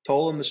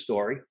 told him the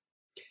story.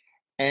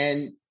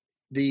 And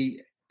the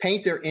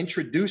painter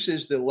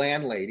introduces the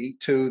landlady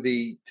to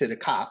the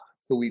cop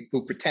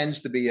who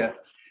pretends to be a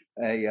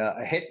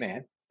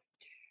hitman.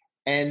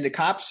 And the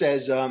cop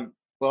says,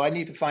 well, I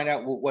need to find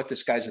out what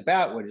this guy's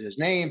about. What is his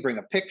name? Bring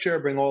a picture,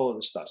 bring all of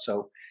the stuff.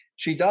 So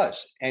she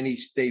does. And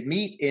they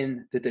meet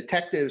in the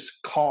detective's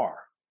car.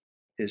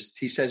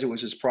 He says it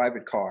was his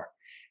private car.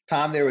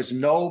 Tom, there is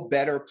no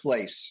better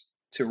place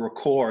to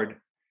record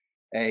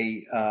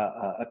a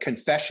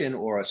confession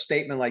or a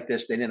statement like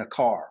this than in a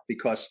car,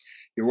 because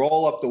you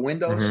roll up the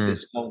windows,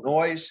 there's no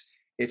noise,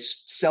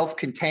 it's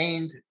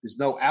self-contained, there's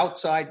no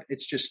outside,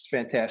 it's just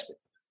fantastic.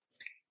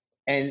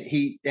 And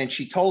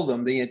she told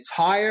him the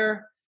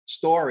entire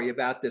story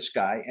about this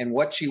guy and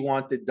what she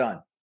wanted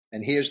done.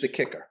 And here's the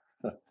kicker.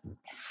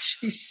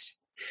 She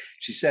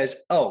says,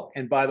 oh,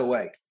 and by the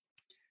way,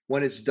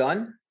 when it's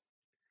done,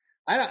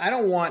 I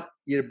don't want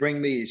you to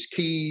bring me his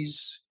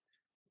keys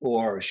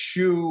or a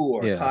shoe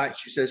or a tie.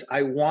 She says,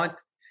 I want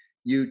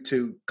you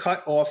to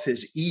cut off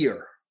his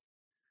ear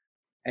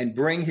and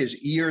bring his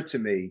ear to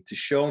me to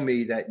show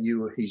me that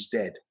he's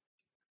dead.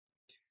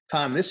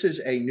 Tom, this is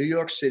a New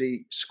York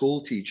City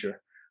school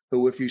teacher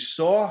who, if you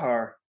saw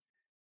her,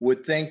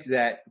 would think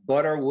that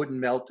butter wouldn't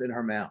melt in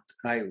her mouth.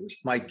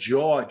 My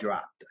jaw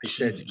dropped. I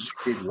said,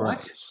 did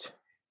what?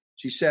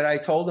 She said, I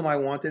told him I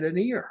wanted an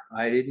ear.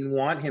 I didn't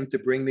want him to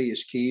bring me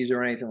his keys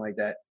or anything like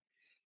that.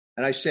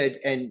 And I said,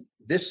 and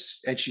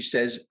she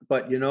says,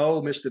 but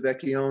Mr.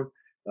 Vecchione,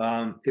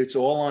 it's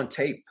all on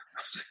tape.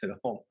 I said,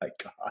 oh my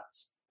gosh.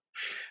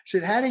 I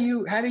said, how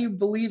do you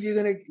believe you're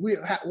going to,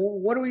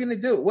 what are we going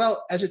to do?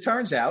 Well, as it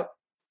turns out,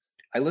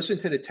 I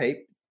listened to the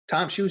tape.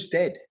 Tom, she was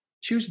dead.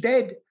 She was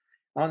dead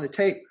on the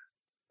tape.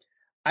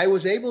 I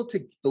was able to,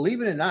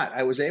 believe it or not,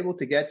 I was able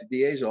to get the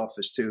DA's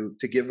office to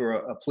give her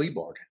a plea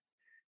bargain.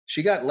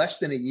 She got less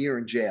than a year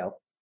in jail.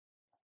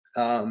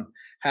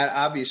 Had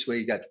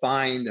obviously got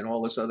fined and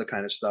all this other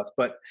kind of stuff.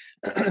 But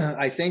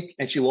I think,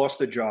 and she lost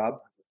her job,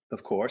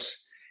 of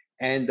course.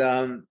 And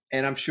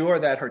I'm sure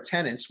that her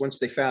tenants, once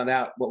they found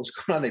out what was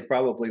going on, they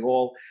probably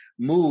all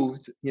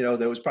moved.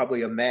 There was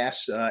probably a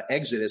mass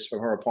exodus from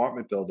her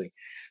apartment building.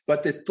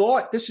 But the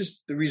thought, this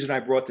is the reason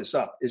I brought this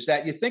up, is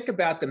that you think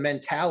about the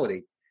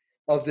mentality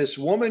of this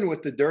woman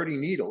with the dirty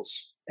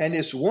needles and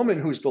this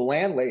woman who's the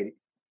landlady.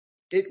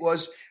 It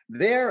was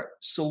their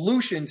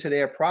solution to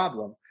their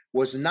problem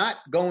was not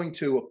going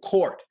to a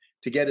court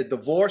to get a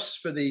divorce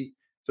for the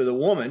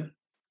woman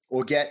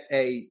or get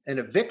an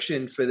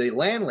eviction for the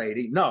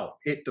landlady. No,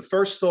 the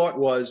first thought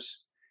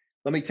was,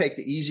 let me take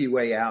the easy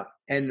way out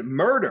and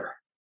murder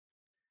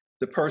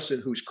the person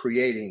who's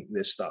creating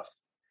this stuff.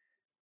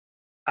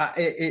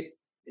 It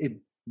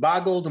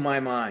boggled my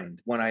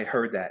mind when I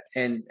heard that.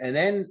 And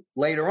then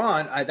later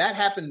on, that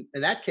happened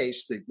in that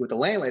case with the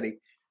landlady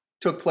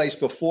took place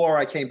before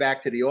I came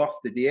back to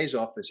the DA's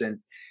office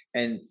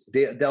and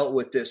they dealt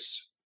with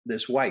this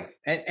wife.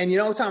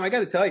 And Tom, I got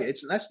to tell you,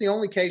 that's the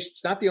only case.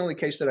 It's not the only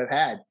case that I've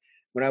had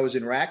when I was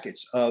in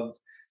rackets of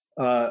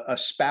a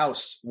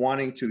spouse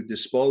wanting to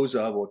dispose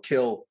of or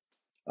kill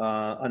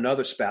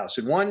another spouse.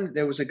 And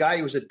there was a guy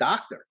who was a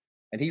doctor,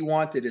 and he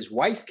wanted his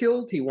wife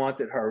killed. He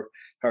wanted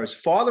his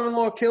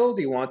father-in-law killed.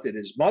 He wanted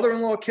his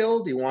mother-in-law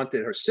killed. He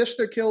wanted her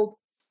sister killed.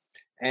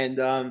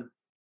 And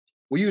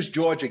we used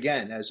George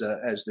again as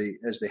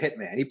the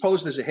hitman. He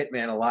posed as a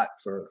hitman a lot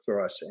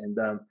for us. And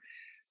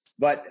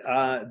but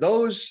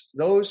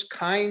those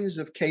kinds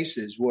of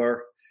cases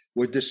were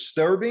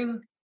disturbing.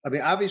 I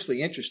mean,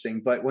 obviously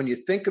interesting, but when you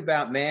think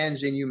about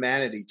man's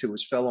inhumanity to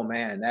his fellow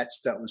man, that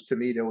was, to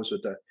me, those were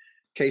the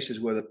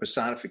cases were the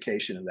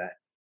personification of that.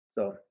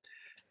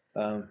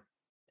 So,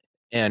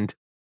 and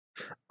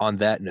on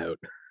that note,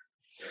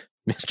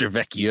 Mr.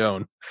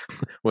 Vecchione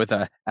with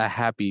a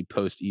happy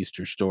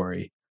post-Easter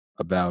story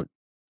about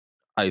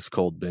ice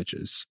cold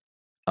bitches.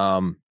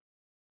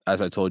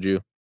 As I told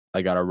you,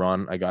 I got to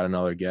run. I got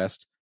another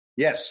guest.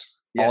 Yes.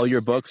 All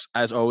your books,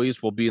 as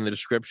always, will be in the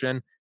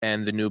description.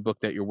 And the new book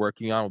that you're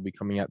working on will be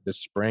coming out this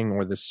spring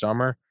or this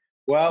summer.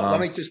 Well, let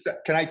me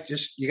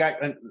you got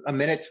a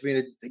minute for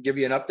me to give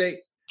you an update?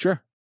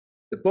 Sure.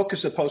 The book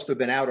is supposed to have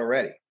been out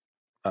already.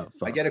 Oh,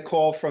 fine. I get a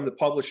call from the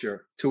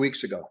publisher 2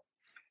 weeks ago.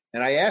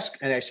 And I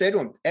say to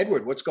him,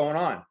 Edward, what's going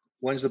on?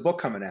 When's the book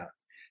coming out?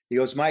 He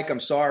goes, Mike,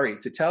 I'm sorry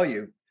to tell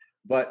you,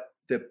 but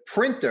the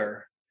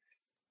printer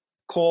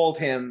called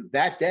him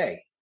that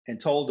day and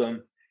told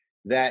him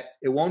that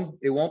it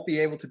won't be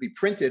able to be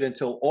printed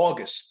until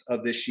August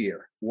of this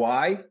year.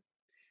 Why?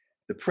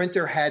 The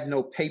printer had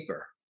no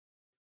paper.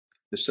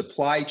 The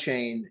supply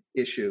chain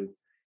issue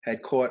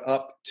had caught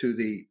up to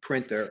the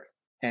printer,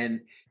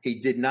 and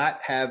he did not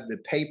have the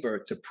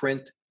paper to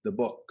print the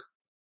book.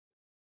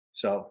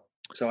 So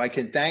I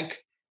can thank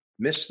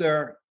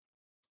Mr.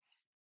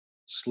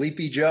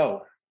 Sleepy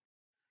Joe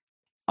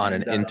on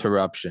an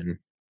interruption.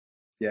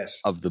 Yes.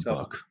 Of the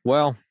book.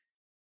 Well,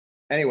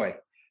 anyway,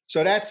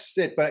 so that's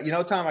it. But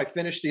Tom, I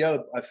finished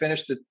the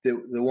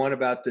one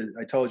about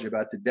I told you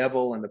about the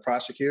devil and the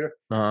prosecutor.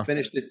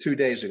 Finished it 2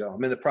 days ago.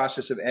 I'm in the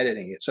process of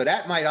editing it. So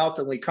that might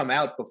ultimately come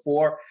out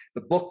before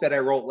the book that I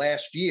wrote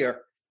last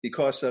year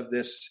because of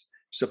this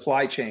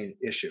supply chain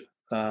issue.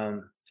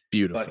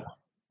 Beautiful. But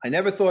I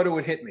never thought it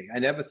would hit me. I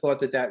never thought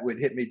that would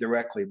hit me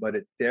directly, but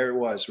there it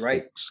was,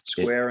 right?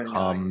 Square it and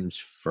comes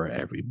for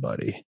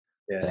everybody.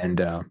 Yeah. And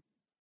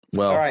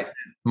well, all right,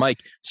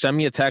 Mike, send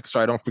me a text so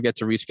I don't forget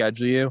to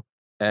reschedule you.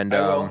 And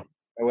I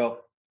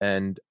will.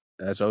 And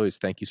as always,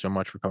 thank you so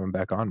much for coming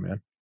back on,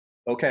 man.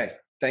 Okay.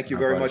 Thank you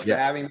very much for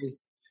having me.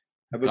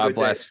 Have a God good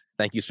bless. day.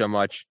 Thank you so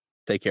much.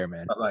 Take care,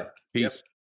 man. Bye-bye. Peace. Yep.